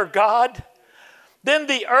praising their God. Then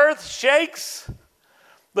the earth shakes.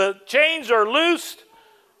 The chains are loosed.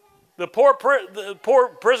 The poor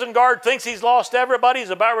prison guard thinks he's lost everybody. He's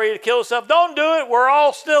about ready to kill himself. Don't do it. We're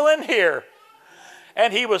all still in here.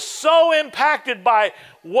 And he was so impacted by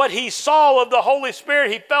what he saw of the Holy Spirit,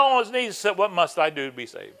 he fell on his knees and said, what must I do to be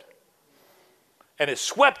saved? And it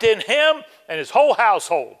swept in him and his whole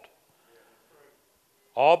household.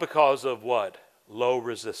 All because of what? Low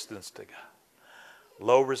resistance to God.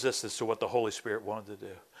 Low resistance to what the Holy Spirit wanted to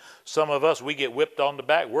do. Some of us, we get whipped on the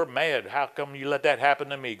back. We're mad. How come you let that happen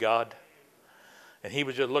to me, God? And he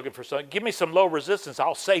was just looking for something. Give me some low resistance.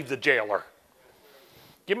 I'll save the jailer.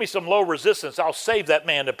 Give me some low resistance. I'll save that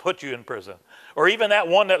man to put you in prison. Or even that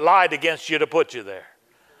one that lied against you to put you there.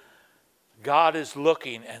 God is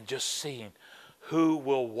looking and just seeing who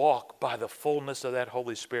will walk by the fullness of that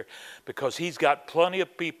Holy Spirit, because he's got plenty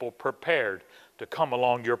of people prepared to come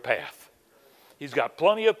along your path. He's got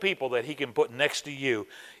plenty of people that he can put next to you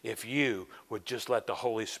if you would just let the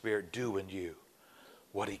Holy Spirit do in you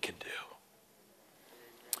what he can do.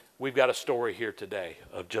 We've got a story here today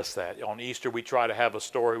of just that. On Easter, we try to have a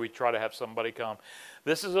story. We try to have somebody come.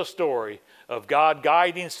 This is a story of God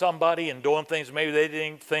guiding somebody and doing things maybe they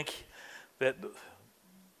didn't think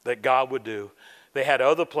that God would do. They had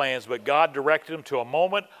other plans, but God directed them to a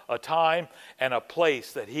moment, a time, and a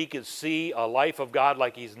place that he could see a life of God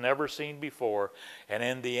like he's never seen before, and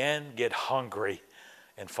in the end, get hungry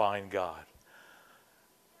and find God.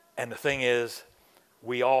 And the thing is,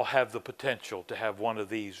 we all have the potential to have one of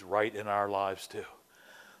these right in our lives too.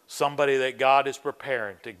 Somebody that God is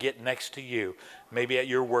preparing to get next to you, maybe at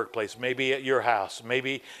your workplace, maybe at your house,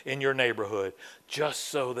 maybe in your neighborhood, just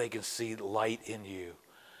so they can see light in you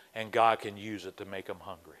and God can use it to make them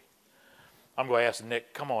hungry. I'm going to ask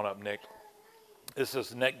Nick. Come on up, Nick. This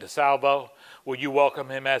is Nick DeSalvo. Will you welcome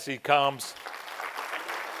him as he comes?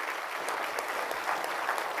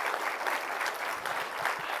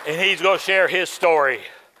 And he's going to share his story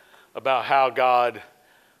about how God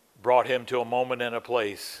brought him to a moment and a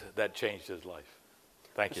place that changed his life.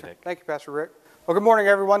 Thank you, Nick. Thank you, Pastor Rick. Well, good morning,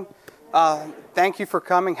 everyone. Thank you for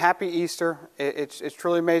coming. Happy Easter. It's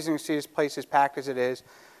truly amazing to see this place as packed as it is.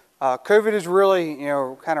 COVID has really,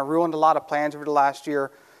 kind of ruined a lot of plans over the last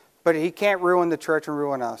year, but he can't ruin the church and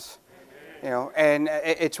ruin us. And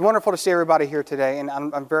it's wonderful to see everybody here today, and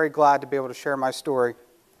I'm very glad to be able to share my story.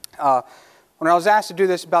 When I was asked to do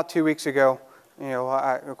this about 2 weeks ago,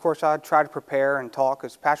 of course I tried to prepare and talk,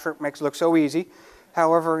 because Pastor Rick makes it look so easy.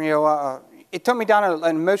 However, it took me down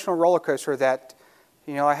an emotional roller coaster that,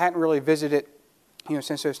 I hadn't really visited,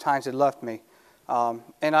 since those times had left me.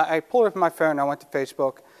 And I pulled up my phone and I went to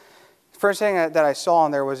Facebook. The first thing that I saw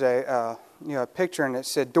on there was a picture, and it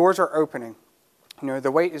said, "Doors are opening.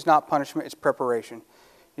 The wait is not punishment, it's preparation."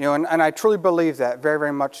 And I truly believe that, very,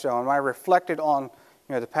 very much so. And when I reflected on,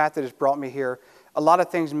 the path that has brought me here, a lot of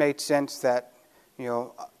things made sense that,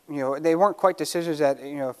 they weren't quite decisions that,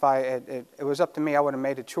 if it was up to me, I would have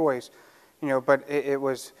made a choice. But it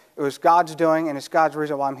was God's doing, and it's God's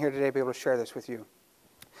reason why I'm here today to be able to share this with you.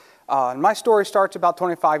 And my story starts about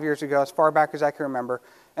 25 years ago, as far back as I can remember.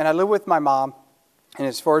 And I lived with my mom. And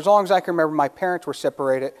as long as I can remember, my parents were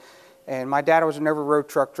separated. And my dad was an over-road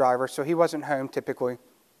truck driver, so he wasn't home typically.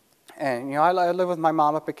 And, I lived with my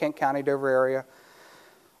mom up in Kent County, Dover area.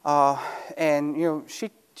 And, she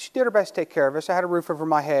did her best to take care of us. I had a roof over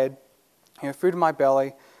my head, food in my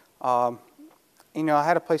belly. I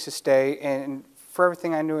had a place to stay. And for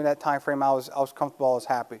everything I knew in that time frame, I was comfortable, I was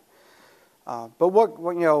happy. But what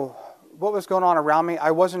was going on around me,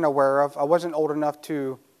 I wasn't aware of. I wasn't old enough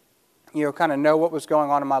to, kind of know what was going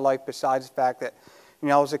on in my life besides the fact that,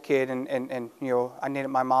 I was a kid and I needed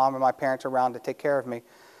my mom and my parents around to take care of me.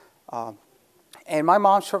 And my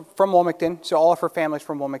mom's from Wilmington, so all of her family's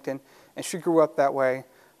from Wilmington, and she grew up that way.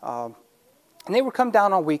 And they would come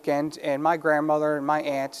down on weekends, and my grandmother and my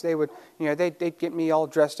aunts, they would, they'd get me all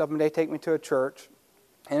dressed up and they'd take me to a church.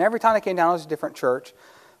 And every time I came down, it was a different church.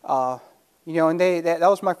 And that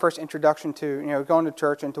was my first introduction to, going to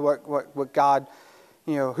church and to what God,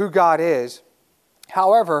 who God is.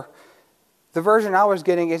 However, the version I was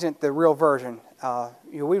getting isn't the real version.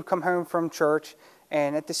 We would come home from church,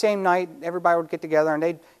 and at the same night, everybody would get together, and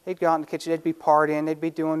they'd go out in the kitchen, they'd be partying, they'd be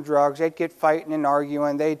doing drugs, they'd get fighting and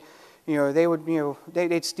arguing, they'd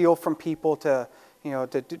steal from people to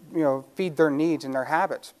feed their needs and their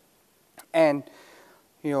habits. And,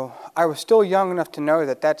 I was still young enough to know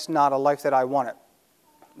that that's not a life that I wanted.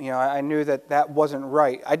 I knew that wasn't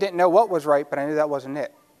right. I didn't know what was right, but I knew that wasn't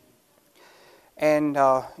it. And,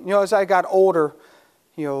 as I got older,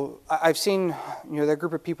 I've seen, that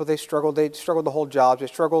group of people, they struggled to hold jobs. They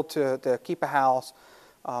struggled to keep a house.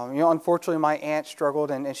 Unfortunately, my aunt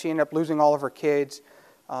struggled, and she ended up losing all of her kids.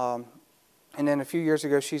 And then a few years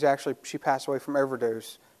ago, she passed away from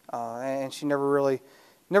overdose. And she never really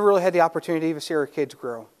had the opportunity to even see her kids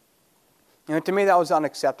grow. To me, that was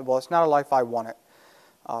unacceptable. It's not a life I wanted.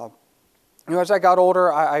 As I got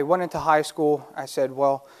older, I went into high school. I said,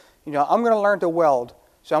 well, I'm going to learn to weld.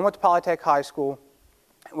 So I went to Polytech High School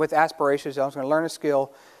with aspirations. I was going to learn a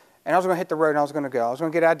skill, and I was going to hit the road, and I was going to go. I was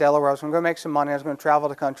going to get out of Delaware. I was going to go make some money. I was going to travel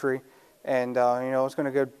the country, and I was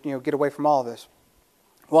going to go, get away from all of this.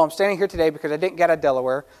 Well, I'm standing here today because I didn't get out of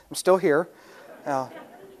Delaware. I'm still here,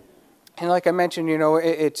 and like I mentioned,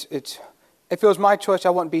 if it was my choice,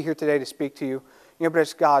 I wouldn't be here today to speak to you. But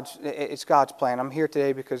it's God's plan. I'm here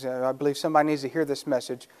today because I believe somebody needs to hear this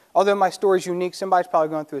message. Although my story is unique, somebody's probably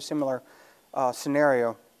going through a similar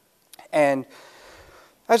scenario. And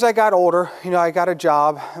as I got older, I got a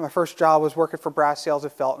job. My first job was working for brass sales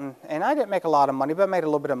at Felton, and I didn't make a lot of money, but I made a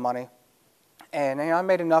little bit of money. And I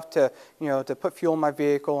made enough to put fuel in my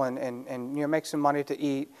vehicle and make some money to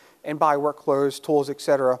eat and buy work clothes, tools,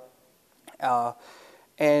 etc.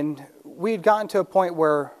 And we had gotten to a point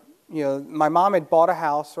where my mom had bought a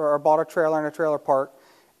house or bought a trailer in a trailer park,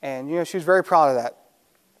 and she was very proud of that,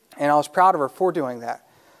 and I was proud of her for doing that.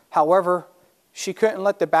 However, she couldn't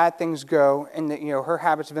let the bad things go, and her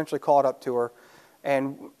habits eventually caught up to her.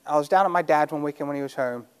 And I was down at my dad's one weekend when he was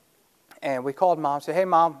home, and we called Mom and said, "Hey,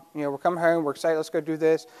 Mom, we're coming home. We're excited. Let's go do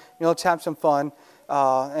this. Let's have some fun."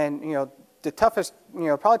 And the toughest,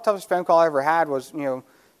 probably the toughest phone call I ever had was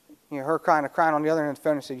her crying on the other end of the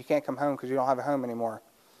phone and said, "You can't come home because you don't have a home anymore."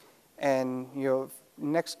 And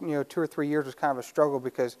next 2 or 3 years was kind of a struggle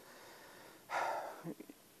because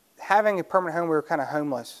having a permanent home, we were kind of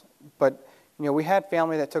homeless. But, we had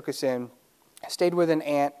family that took us in. I stayed with an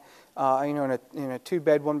aunt, in a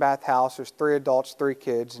 2-bed, 1-bath house. There's 3 adults, 3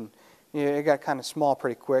 kids, and it got kind of small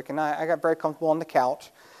pretty quick. And I got very comfortable on the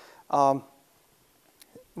couch.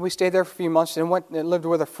 We stayed there for a few months and went and lived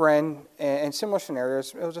with a friend in similar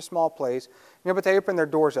scenarios. It was a small place, but they opened their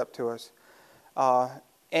doors up to us.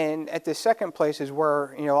 And at the second place is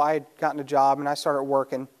where, I had gotten a job and I started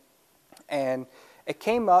working. And it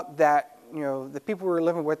came up that, the people we were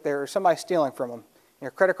living with there, somebody stealing from them.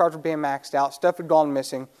 Credit cards were being maxed out, stuff had gone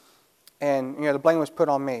missing. And, the blame was put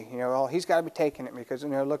on me. Well, he's got to be taking it because,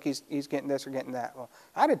 look, he's getting this or getting that. Well,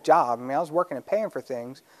 I had a job. I was working and paying for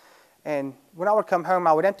things. And when I would come home,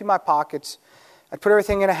 I would empty my pockets. I'd put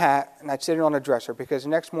everything in a hat, and I'd sit it on a dresser because the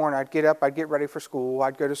next morning I'd get up, I'd get ready for school,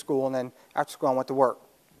 I'd go to school, and then after school I went to work.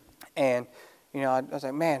 And, I was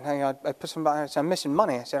like, man, I put I said, I'm missing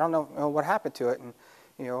money. I said, I don't know what happened to it. And,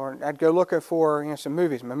 or I'd go looking for, some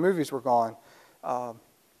movies. My movies were gone. And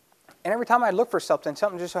every time I'd look for something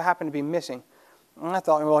just so happened to be missing. And I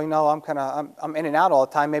thought, well, I'm in and out all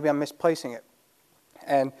the time. Maybe I'm misplacing it.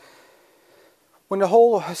 And when the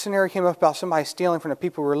whole scenario came up about somebody stealing from the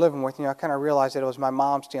people we were living with, I kind of realized that it was my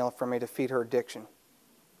mom stealing from me to feed her addiction.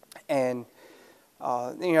 And,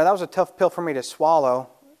 that was a tough pill for me to swallow,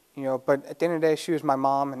 but at the end of the day, she was my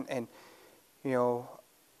mom, and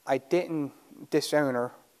I didn't disown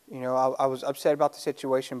her. I was upset about the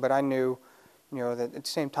situation, but I knew, that at the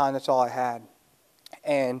same time, that's all I had.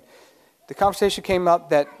 And the conversation came up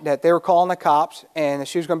that they were calling the cops and that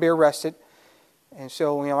she was going to be arrested. And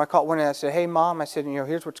so, I called one and I said, hey, Mom, I said,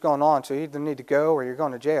 here's what's going on. So you either need to go or you're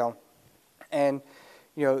going to jail. And,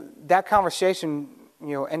 that conversation,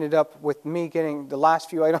 ended up with me getting the last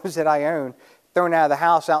few items that I owned thrown out of the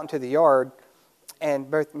house out into the yard.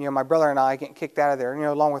 And both, my brother and I getting kicked out of there,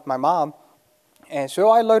 along with my mom. And so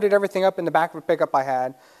I loaded everything up in the back of a pickup I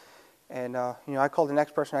had. And, I called the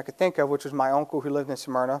next person I could think of, which was my uncle who lived in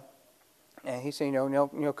Smyrna. And he said,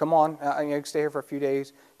 come on, you can stay here for a few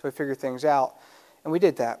days till we figure things out. And we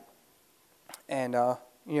did that. And,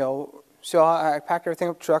 so I packed everything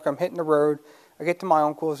up in the truck. I'm hitting the road. I get to my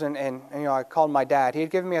uncle's, and I called my dad. He had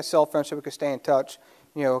given me a cell phone so we could stay in touch,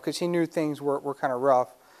 because he knew things were kind of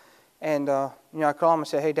rough. And, I called him and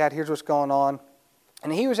said, hey, Dad, here's what's going on.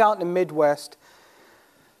 And he was out in the Midwest,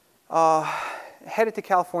 headed to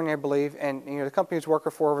California, I believe, and, the company he was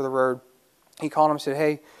working for over the road, he called him and said,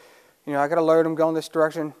 hey, I got to load him, go in this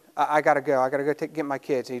direction. I got to go. I got to go get my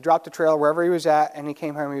kids. And he dropped the trailer wherever he was at, and he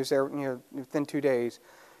came home. He was there, within 2 days.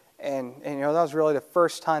 And that was really the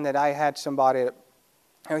first time that I had somebody that,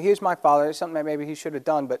 he was my father. It's something that maybe he should have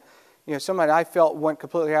done, but, somebody I felt went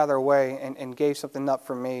completely out of their way and gave something up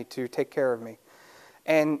for me to take care of me.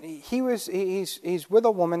 And he's with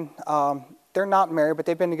a woman. They're not married, but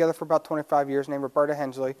they've been together for about 25 years, named Roberta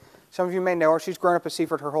Hensley. Some of you may know her. She's grown up in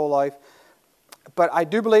Seaford her whole life. But I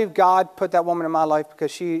do believe God put that woman in my life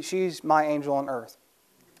because she's my angel on earth.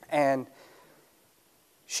 And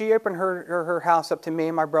she opened her house up to me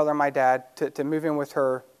and my brother and my dad to move in with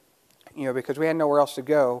her, because we had nowhere else to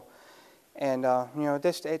go. And, at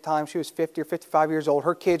this time, she was 50 or 55 years old.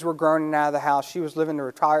 Her kids were grown and out of the house. She was living the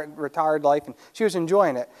retired life, and she was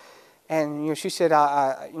enjoying it. And, she said,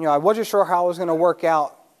 I wasn't sure how it was going to work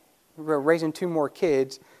out raising 2 more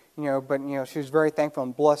kids, but, she was very thankful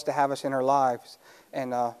and blessed to have us in her lives.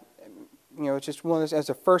 And, it's just one of those, as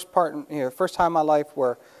the first time in my life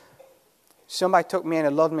where somebody took me in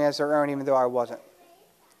and loved me as their own, even though I wasn't.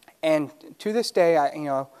 And to this day,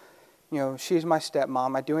 she's my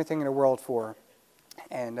stepmom. I do anything in the world for her.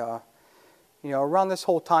 And, around this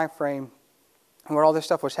whole time frame where all this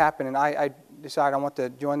stuff was happening, I decided I want to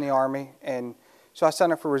join the Army. And so I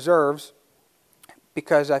signed up for reserves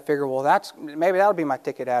because I figured, well, maybe that'll be my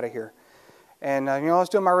ticket out of here. And, I was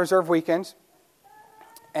doing my reserve weekends.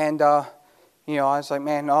 And, I was like,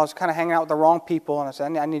 man, I was kind of hanging out with the wrong people. And I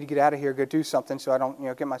said, I need to get out of here, go do something so I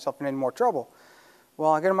don't, get myself in any more trouble.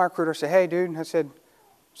 Well, I go to my recruiter and say, hey, dude, I said,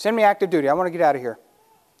 send me active duty. I want to get out of here.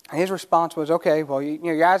 And his response was, okay, well,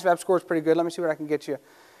 your ASVAB score is pretty good. Let me see what I can get you.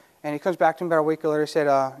 And he comes back to me about a week later and said,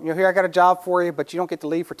 here, I got a job for you, but you don't get to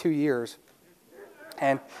leave for 2 years.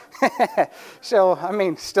 And so,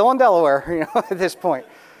 still in Delaware, at this point,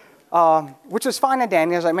 which was fine and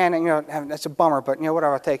dandy. I was like, man, that's a bummer, but,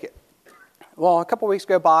 whatever, I'll take it. Well, a couple weeks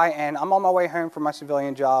go by, and I'm on my way home from my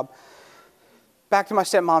civilian job, back to my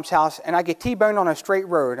stepmom's house, and I get T-boned on a straight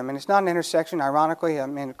road. It's not an intersection, ironically.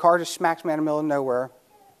 The car just smacks me in the middle of nowhere.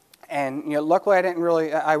 And, luckily I didn't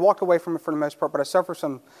really, I walked away from it for the most part, but I suffered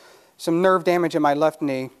some nerve damage in my left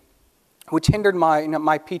knee, which hindered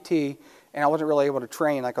my PT, and I wasn't really able to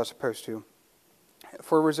train like I was supposed to.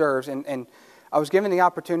 for reserves, and I was given the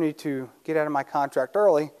opportunity to get out of my contract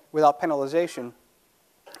early without penalization,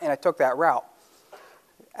 and I took that route.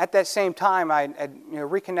 At that same time, I had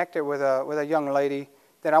reconnected with a young lady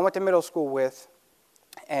that I went to middle school with,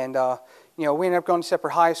 and we ended up going to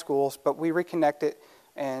separate high schools, but we reconnected,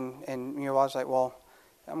 and I was like, well,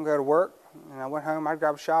 I'm going to go to work, and I went home, I'd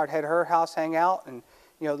grab a shower, I'd head to her house, hang out, and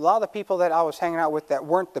a lot of the people that I was hanging out with that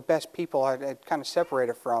weren't the best people I'd kind of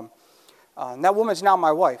separated from. And that woman's now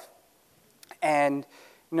my wife, and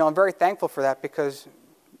I'm very thankful for that, because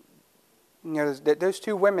those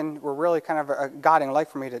two women were really kind of a guiding light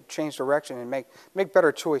for me to change direction and make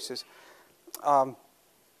better choices. A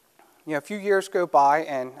few years go by,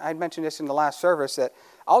 and I had mentioned this in the last service, that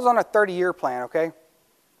I was on a 30-year plan, okay?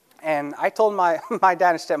 And I told my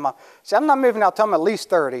dad and stepmom, I said, I'm not moving out till I'm at least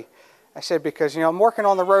 30. I said, because, I'm working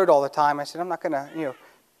on the road all the time. I said, I'm not going to,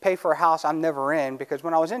 pay for a house I'm never in, because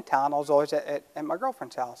when I was in town, I was always at my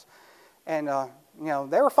girlfriend's house. And,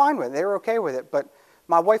 they were fine with it. They were okay with it, but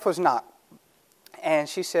my wife was not. And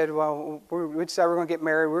she said, well, we decided we're going to get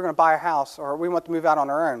married. We're going to buy a house, or we want to move out on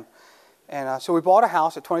our own. And so we bought a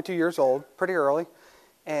house at 22 years old, pretty early.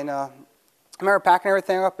 And I remember packing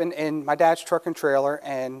everything up in my dad's truck and trailer,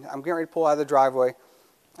 and I'm getting ready to pull out of the driveway.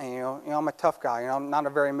 And, I'm a tough guy. I'm not a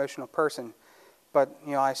very emotional person. But,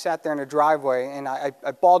 I sat there in the driveway, and I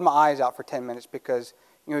bawled my eyes out for 10 minutes, because,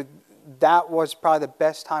 that was probably the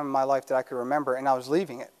best time in my life that I could remember, and I was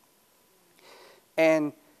leaving it.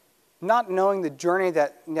 And not knowing the journey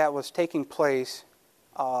that was taking place,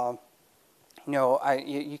 you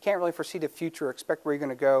can't really foresee the future or expect where you're going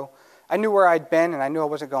to go. I knew where I'd been, and I knew I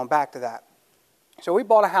wasn't going back to that. So we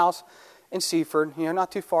bought a house in Seaford,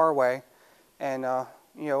 not too far away. And, I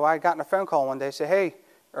had gotten a phone call one day, said, hey,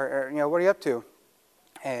 or what are you up to?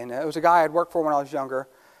 And it was a guy I'd worked for when I was younger.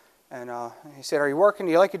 And he said, are you working?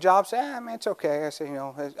 Do you like your job? I said, man, it's okay. I said,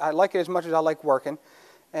 I like it as much as I like working.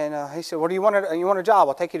 And he said, well, do you want a job?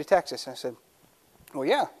 I'll take you to Texas. And I said, well,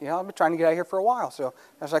 yeah, I've been trying to get out of here for a while. So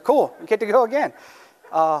I was like, cool, you get to go again.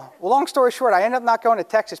 Well, long story short, I ended up not going to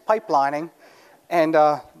Texas pipelining. And,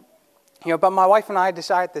 but my wife and I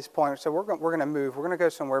decided at this point, so we're going to move. We're going to go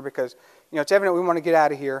somewhere, because, it's evident we want to get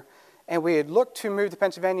out of here. And we had looked to move to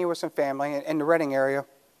Pennsylvania with some family in the Reading area.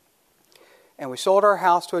 And we sold our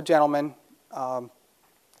house to a gentleman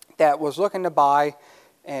that was looking to buy.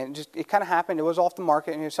 And it kind of happened. It was off the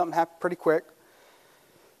market, and something happened pretty quick.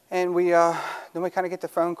 And then we kind of get the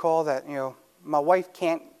phone call that my wife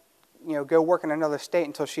can't go work in another state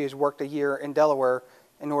until she has worked a year in Delaware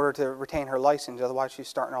in order to retain her license. Otherwise, she's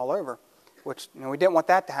starting all over. Which we didn't want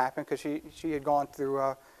that to happen, because she had gone through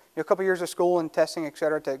a couple years of school and testing, et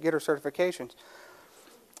cetera, to get her certifications.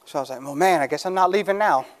 So I was like, well, man, I guess I'm not leaving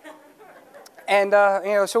now. And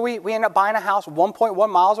so we ended up buying a house 1.1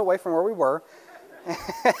 miles away from where we were.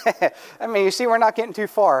 I mean, you see, we're not getting too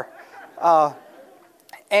far.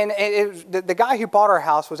 And the guy who bought our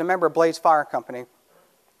house was a member of Blaze Fire Company.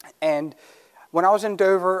 And when I was in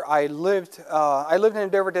Dover, I lived in the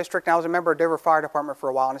Dover district, and I was a member of Dover Fire Department for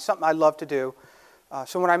a while, and it's something I love to do.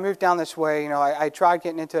 So when I moved down this way, I tried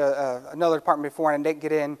getting into another department before, and I didn't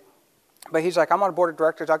get in. But he's like, I'm on the board of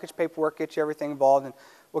directors. I'll get you paperwork, get you everything involved, and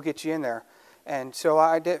we'll get you in there. And so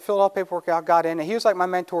I filled all the paperwork out, got in, and he was like my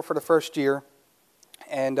mentor for the first year.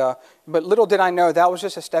 And but little did I know that was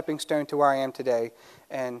just a stepping stone to where I am today.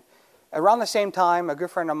 And around the same time, a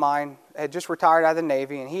good friend of mine had just retired out of the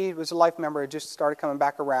Navy, and he was a life member, had just started coming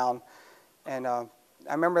back around. And I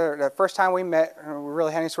remember the first time we met, we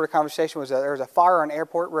really had any sort of conversation, was that there was a fire on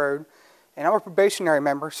Airport Road, and I'm a probationary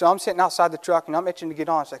member, so I'm sitting outside the truck, and I'm itching to get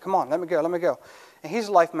on. I said, come on, let me go. And he's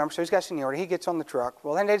a life member, so he's got seniority. He gets on the truck.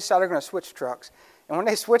 Well, then they decided they're going to switch trucks. And when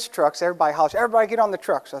they switched trucks, everybody hollers, everybody get on the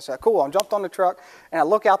truck. So I said, cool. I jumped on the truck, and I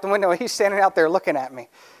look out the window, and he's standing out there looking at me.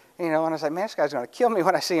 And I was like, man, this guy's going to kill me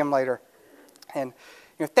when I see him later. And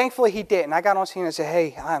thankfully he did. And I got on scene and said,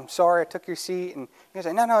 hey, I'm sorry I took your seat. And he was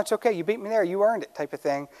like, no, it's okay. You beat me there. You earned it, type of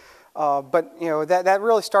thing. But that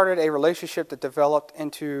really started a relationship that developed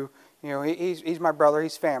into, he's my brother.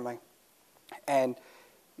 He's family. And,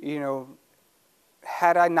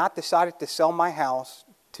 had I not decided to sell my house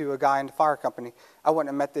to a guy in the fire company, I wouldn't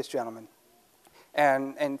have met this gentleman.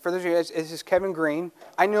 And for those of you, this is Kevin Green.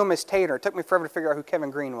 I knew him as Tater. It took me forever to figure out who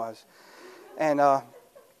Kevin Green was. And,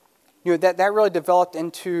 that really developed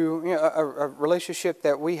into a relationship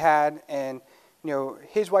that we had. And,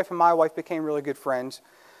 his wife and my wife became really good friends.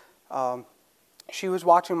 She was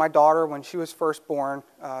watching my daughter when she was first born.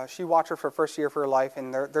 She watched her for the first year of her life,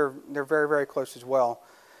 and they're very, very close as well.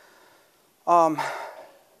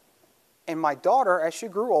 And my daughter, as she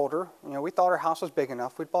grew older, we thought our house was big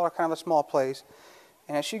enough. We bought her kind of a small place.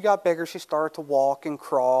 And as she got bigger, she started to walk and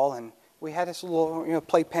crawl, and we had this little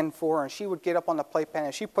playpen for her, and she would get up on the playpen,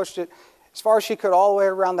 and she pushed it as far as she could all the way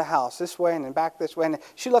around the house, this way and then back this way, and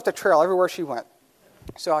she left a trail everywhere she went.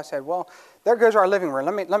 So I said, well, there goes our living room.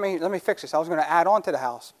 Let me fix this. I was going to add on to the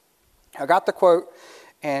house. I got the quote,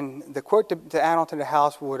 and the quote to add on to the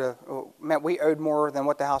house would have meant we owed more than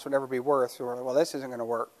what the house would ever be worth. So we're like, well, this isn't going to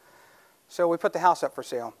work. So we put the house up for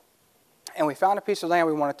sale, and we found a piece of land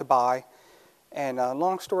we wanted to buy. And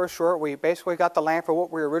long story short, we basically got the land for what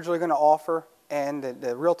we were originally going to offer. And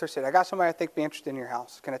the realtor said, I got somebody I think be interested in your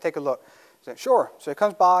house. Can I take a look? I said, sure. So he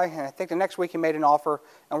comes by, and I think the next week he made an offer,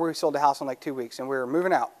 and we sold the house in like 2 weeks, and we were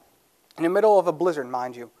moving out. In the middle of a blizzard,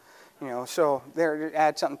 mind you. So there,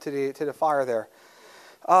 add something to the fire there.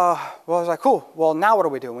 Well, I was like, cool. Well, now what do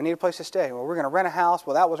we do? We need a place to stay. Well, we're going to rent a house.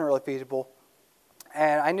 Well, that wasn't really feasible.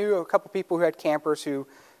 And I knew a couple people who had campers who,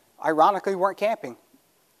 ironically, weren't camping.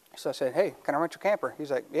 So I said, hey, can I rent your camper?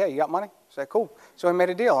 He's like, yeah, you got money? I said, cool. So we made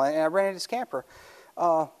a deal, and I rented his camper.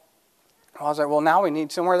 I was like, well, now we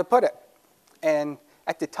need somewhere to put it. And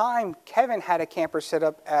at the time, Kevin had a camper set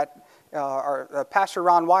up at our Pastor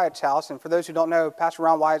Ron Wyatt's house. And for those who don't know, Pastor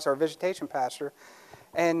Ron Wyatt's our visitation pastor.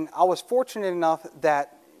 And I was fortunate enough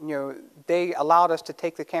that, they allowed us to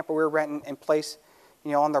take the camper we were renting and place,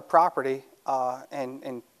 on their property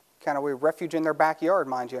and kind of we refuge in their backyard,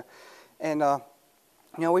 mind you. And,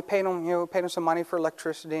 we paid them some money for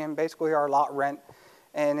electricity and basically our lot rent.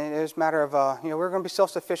 And it was a matter of, we're going to be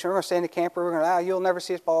self-sufficient. We're going to stay in the camper. We're going to, you'll never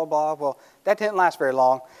see us, blah, blah, blah. Well, that didn't last very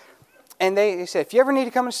long. And they said, if you ever need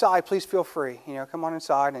to come inside, please feel free. Come on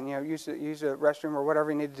inside and, use the restroom or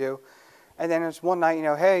whatever you need to do. And then it's one night,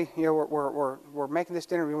 hey, we're making this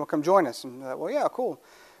dinner. You want to come join us? And well, yeah, cool.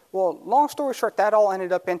 Well, long story short, that all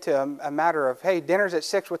ended up into a matter of, hey, dinner's at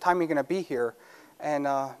 6. What time are you going to be here? And,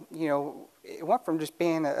 it went from just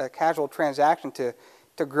being a casual transaction to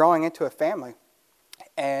growing into a family.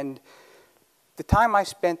 And the time I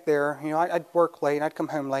spent there, I'd work late, and I'd come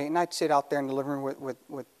home late, and I'd sit out there in the living room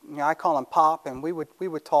with I call him Pop, and we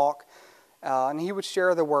would talk, and he would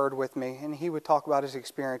share the word with me, and he would talk about his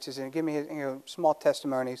experiences and give me small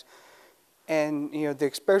testimonies. And the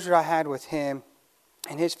exposure I had with him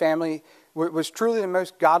and his family was truly the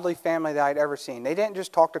most godly family that I'd ever seen. They didn't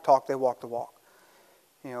just talk the talk; they walked the walk.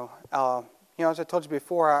 As I told you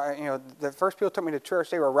before, the first people took me to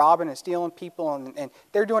church, they were robbing and stealing people, and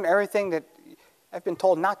they're doing everything that I've been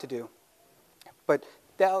told not to do. But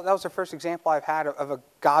that was the first example I've had of a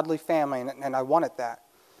godly family, and I wanted that.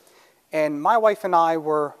 And my wife and I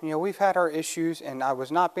were, we've had our issues, and I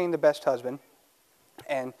was not being the best husband.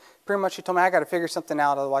 And pretty much she told me, I got to figure something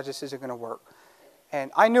out, otherwise this isn't going to work.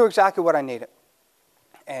 And I knew exactly what I needed.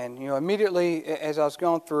 And, immediately as I was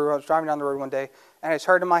going through, I was driving down the road one day, and I just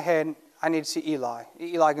heard in my head, I need to see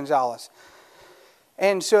Eli Gonzalez.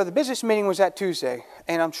 And so the business meeting was that Tuesday.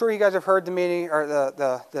 And I'm sure you guys have heard the meeting, or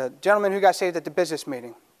the gentleman who got saved at the business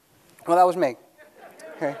meeting. Well, that was me.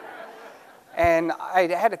 Okay. And I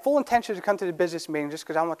had a full intention to come to the business meeting just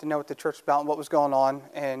because I wanted to know what the church was about and what was going on.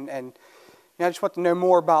 And I just want to know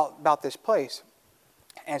more about this place.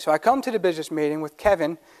 And so I come to the business meeting with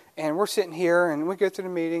Kevin, and we're sitting here, and we go through the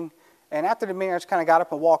meeting. And after the meeting, I just kind of got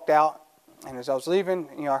up and walked out. And as I was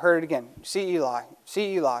leaving, I heard it again, see Eli.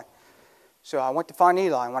 So I went to find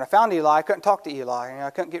Eli. And when I found Eli, I couldn't talk to Eli. I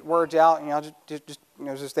couldn't get words out. I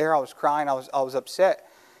was just there. I was crying. I was upset.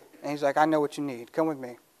 And he's like, I know what you need. Come with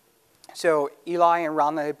me. So Eli and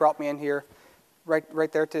Rhonda, they brought me in here,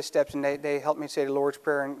 right there to the steps, and they helped me say the Lord's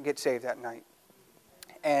Prayer and get saved that night.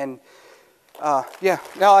 And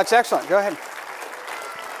that's excellent. Go ahead.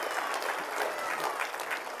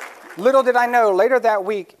 Little did I know, later that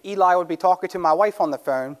week, Eli would be talking to my wife on the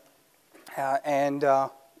phone, and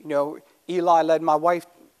Eli led my wife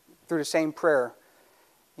through the same prayer,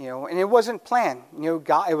 and it wasn't planned.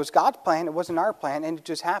 It was God's plan. It wasn't our plan, and it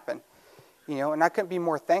just happened, and I couldn't be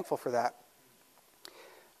more thankful for that.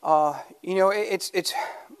 It's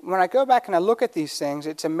when I go back and I look at these things,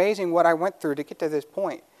 it's amazing what I went through to get to this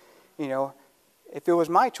point. If it was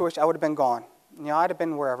my choice, I would have been gone. I'd have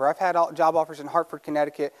been wherever. I've had job offers in Hartford,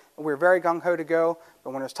 Connecticut, and we were very gung-ho to go,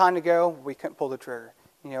 but when it was time to go, we couldn't pull the trigger,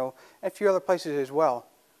 and a few other places as well.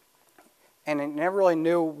 And I never really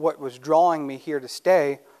knew what was drawing me here to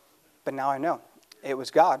stay, but now I know. It was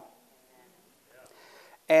God.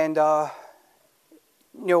 And,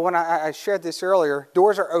 when I shared this earlier,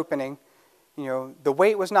 doors are opening. The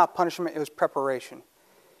wait was not punishment, it was preparation.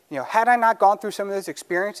 Had I not gone through some of those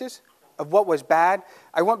experiences of what was bad,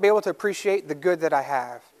 I wouldn't be able to appreciate the good that I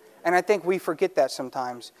have. And I think we forget that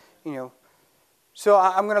sometimes, So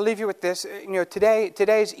I'm going to leave you with this.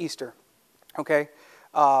 Today's Easter, okay?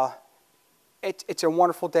 it's a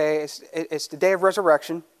wonderful day. It's the day of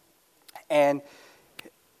resurrection, and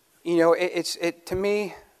to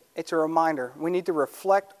me, it's a reminder. We need to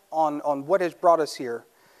reflect on what has brought us here,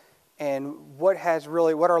 and what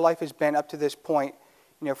our life has been up to this point.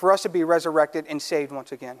 For us to be resurrected and saved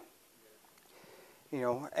once again.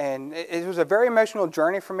 And it was a very emotional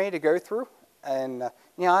journey for me to go through. And,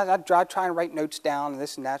 I'd try and write notes down and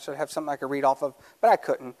this and that so I'd have something I could read off of, but I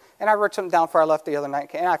couldn't. And I wrote something down before I left the other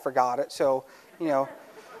night, and I forgot it. So,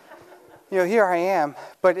 here I am.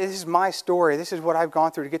 But this is my story. This is what I've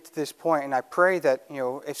gone through to get to this point. And I pray that,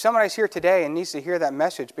 if somebody's here today and needs to hear that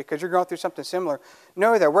message because you're going through something similar,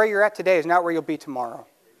 know that where you're at today is not where you'll be tomorrow.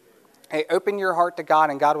 Hey, open your heart to God,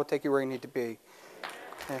 and God will take you where you need to be.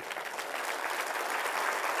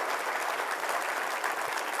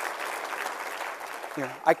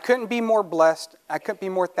 I couldn't be more blessed. I couldn't be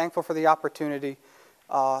more thankful for the opportunity.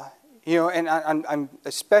 And I'm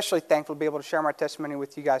especially thankful to be able to share my testimony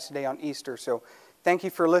with you guys today on Easter. So thank you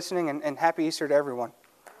for listening, and happy Easter to everyone.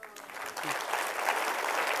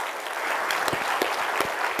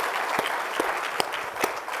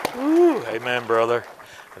 Ooh, amen, brother.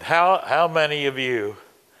 And how many of you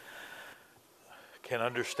can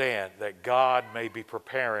understand that God may be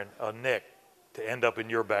preparing a Nick to end up in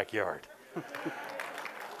your backyard?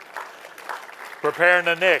 Preparing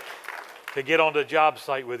a Nick to get on the job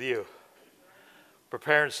site with you.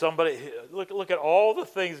 Preparing somebody. Look at all the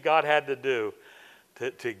things God had to do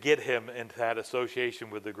to get him into that association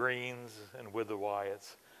with the Greens and with the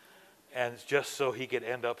Wyatts. And just so he could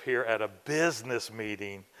end up here at a business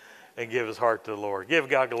meeting and give his heart to the Lord. Give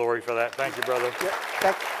God glory for that. Thank you, brother. Yeah,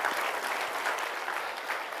 thank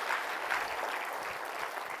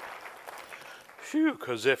you.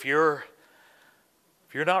 Because if you're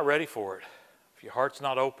not ready for it, if your heart's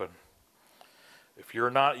not open, if you're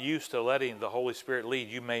not used to letting the Holy Spirit lead,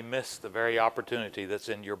 you may miss the very opportunity that's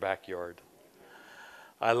in your backyard.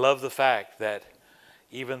 I love the fact that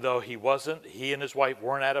even though he and his wife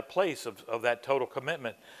weren't at a place of that total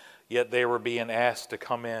commitment, yet they were being asked to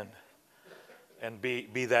come in and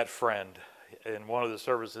be that friend. In one of the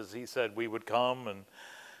services, he said we would come and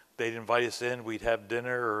they'd invite us in, we'd have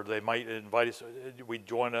dinner, or they might invite us, we'd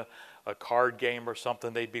join a card game or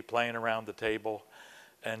something they'd be playing around the table,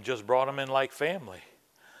 and just brought them in like family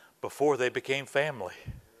before they became family.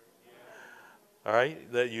 All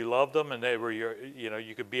right? That you loved them and they were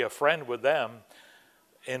you could be a friend with them,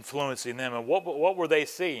 influencing them. And what were they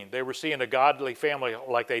seeing? They were seeing a godly family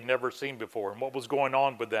like they'd never seen before. And what was going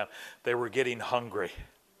on with them? They were getting hungry.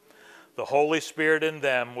 The Holy Spirit in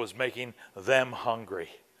them was making them hungry.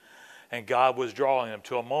 And God was drawing them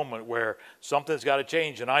to a moment where something's got to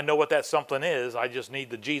change. And I know what that something is. I just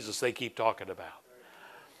need the Jesus they keep talking about.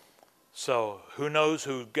 So who knows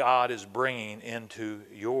who God is bringing into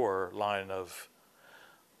your line of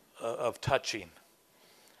touching.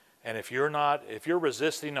 And if you're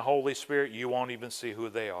resisting the Holy Spirit, you won't even see who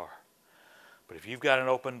they are. But if you've got an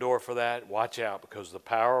open door for that, watch out, because the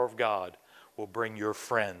power of God will bring your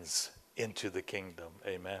friends into the kingdom.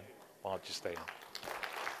 Amen. Why don't you stand?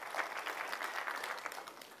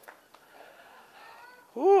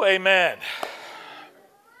 Ooh, amen.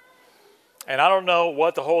 And I don't know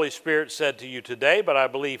what the Holy Spirit said to you today, but I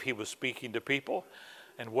believe he was speaking to people.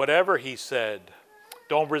 And whatever he said,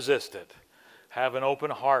 don't resist it. Have an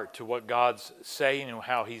open heart to what God's saying and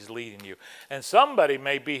how he's leading you. And somebody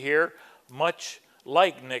may be here much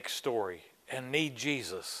like Nick's story and need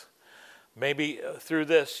Jesus. Maybe through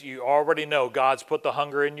this you already know God's put the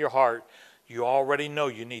hunger in your heart. You already know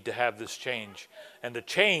you need to have this change. And the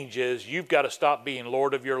change is you've got to stop being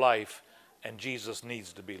Lord of your life, and Jesus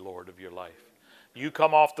needs to be Lord of your life. You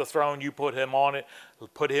come off the throne, you put him on it,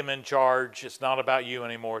 put him in charge. It's not about you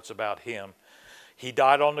anymore, it's about him. He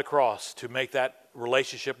died on the cross to make that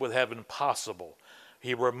relationship with heaven possible.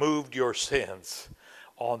 He removed your sins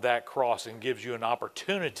on that cross and gives you an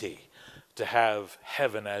opportunity to have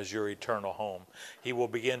heaven as your eternal home. He will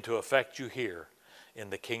begin to affect you here in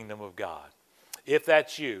the kingdom of God. If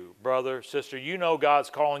that's you, brother, sister, you know God's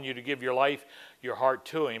calling you to give your life, your heart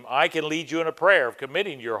to him. I can lead you in a prayer of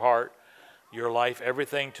committing your heart, your life,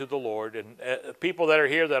 everything to the Lord. And people that are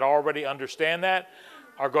here that already understand that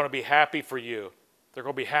are going to be happy for you. They're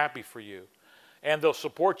going to be happy for you. And they'll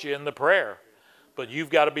support you in the prayer. But you've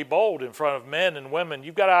got to be bold in front of men and women.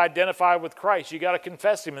 You've got to identify with Christ. You've got to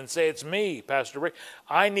confess him and say, it's me, Pastor Rick.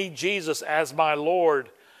 I need Jesus as my Lord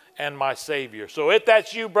and my Savior. So if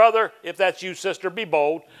that's you, brother, if that's you, sister, be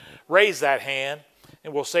bold. Raise that hand,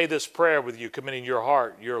 and we'll say this prayer with you, committing your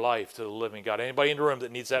heart, your life to the living God. Anybody in the room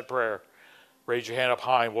that needs that prayer, raise your hand up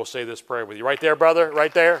high, and we'll say this prayer with you. Right there, brother,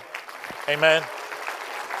 right there. Amen.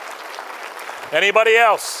 Anybody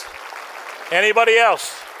else? Anybody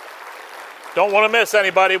else? Don't want to miss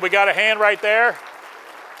anybody. We got a hand right there.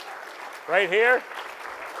 Right here.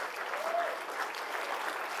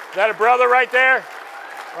 Is that a brother right there?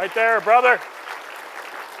 Right there, a brother.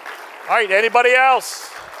 All right, anybody else?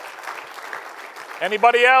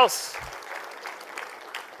 Anybody else?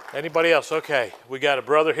 Anybody else? Okay, we got a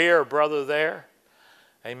brother here, a brother there.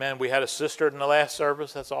 Amen. We had a sister in the last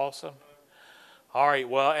service. That's awesome. All right,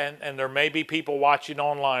 well, and there may be people watching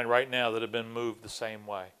online right now that have been moved the same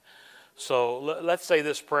way. So let's say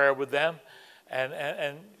this prayer with them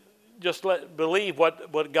and just believe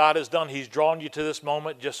what God has done. He's drawn you to this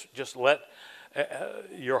moment. Just let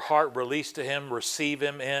your heart release to Him. Receive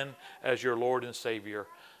Him in as your Lord and Savior.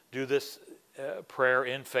 Do this prayer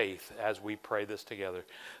in faith as we pray this together.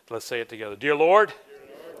 Let's say it together. Dear Lord,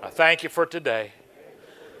 I thank you for today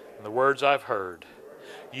and the words I've heard.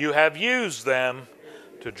 You have used them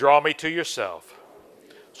to draw me to yourself.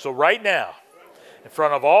 So right now, in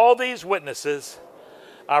front of all these witnesses,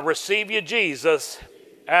 I receive you, Jesus,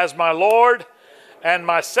 as my Lord and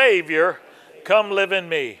my Savior. Come live in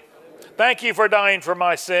me. Thank you for dying for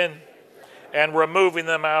my sin and removing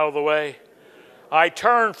them out of the way. I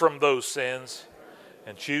turn from those sins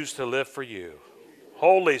and choose to live for you.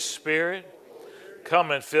 Holy Spirit,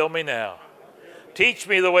 come and fill me now. Teach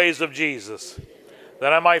me the ways of Jesus,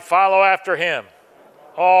 that I might follow after Him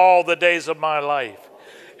all the days of my life.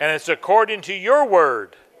 And it's according to your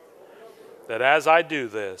word that as I do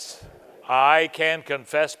this, I can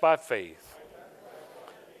confess by faith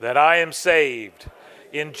that I am saved.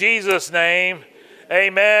 In Jesus' name,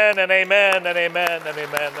 amen and amen and amen and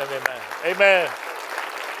amen and amen. Amen.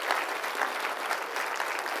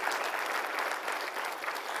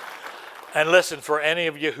 And listen, for any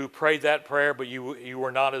of you who prayed that prayer, but you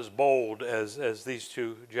were not as bold as these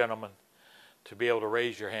two gentlemen to be able to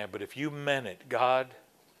raise your hand. But if you meant it, God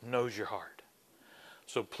knows your heart.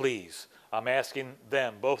 So please, I'm asking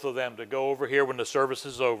them, both of them, to go over here when the service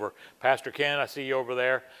is over. Pastor Ken, I see you over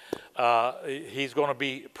there. He's going to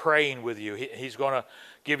be praying with you. He's going to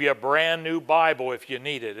give you a brand new Bible if you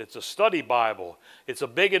need it. It's a study Bible. It's a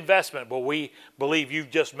big investment, but we believe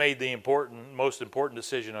you've just made the most important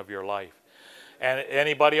decision of your life. And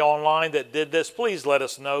anybody online that did this, please let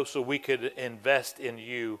us know so we could invest in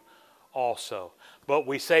you also. But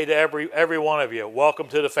we say to every one of you, welcome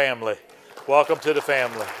to the family. Welcome to the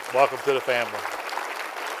family. Welcome to the family.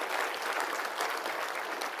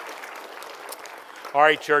 All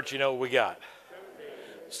right, church, you know what we got?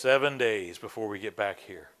 7 days before we get back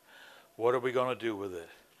here. What are we going to do with it?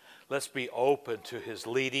 Let's be open to His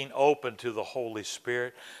leading, open to the Holy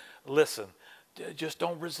Spirit. Listen, just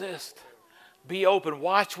don't resist. Be open.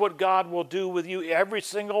 Watch what God will do with you. Every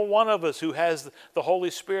single one of us who has the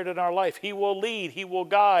Holy Spirit in our life, He will lead, He will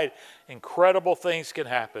guide. Incredible things can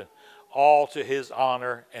happen, all to His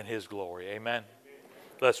honor and His glory. Amen.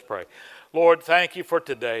 Let's pray. Lord, thank you for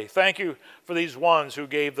today. Thank you for these ones who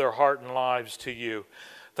gave their heart and lives to you.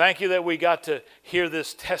 Thank you that we got to hear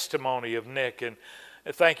this testimony of Nick, and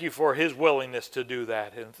thank you for his willingness to do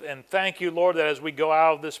that. And thank you, Lord, that as we go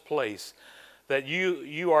out of this place, that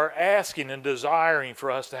you are asking and desiring for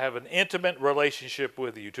us to have an intimate relationship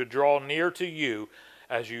with you, to draw near to you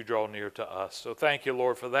as you draw near to us. So thank you,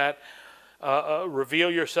 Lord, for that. Reveal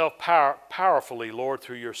yourself powerfully, Lord,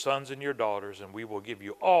 through your sons and your daughters, and we will give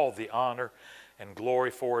you all the honor and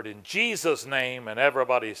glory for it in Jesus' name. And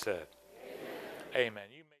everybody said, amen. Amen.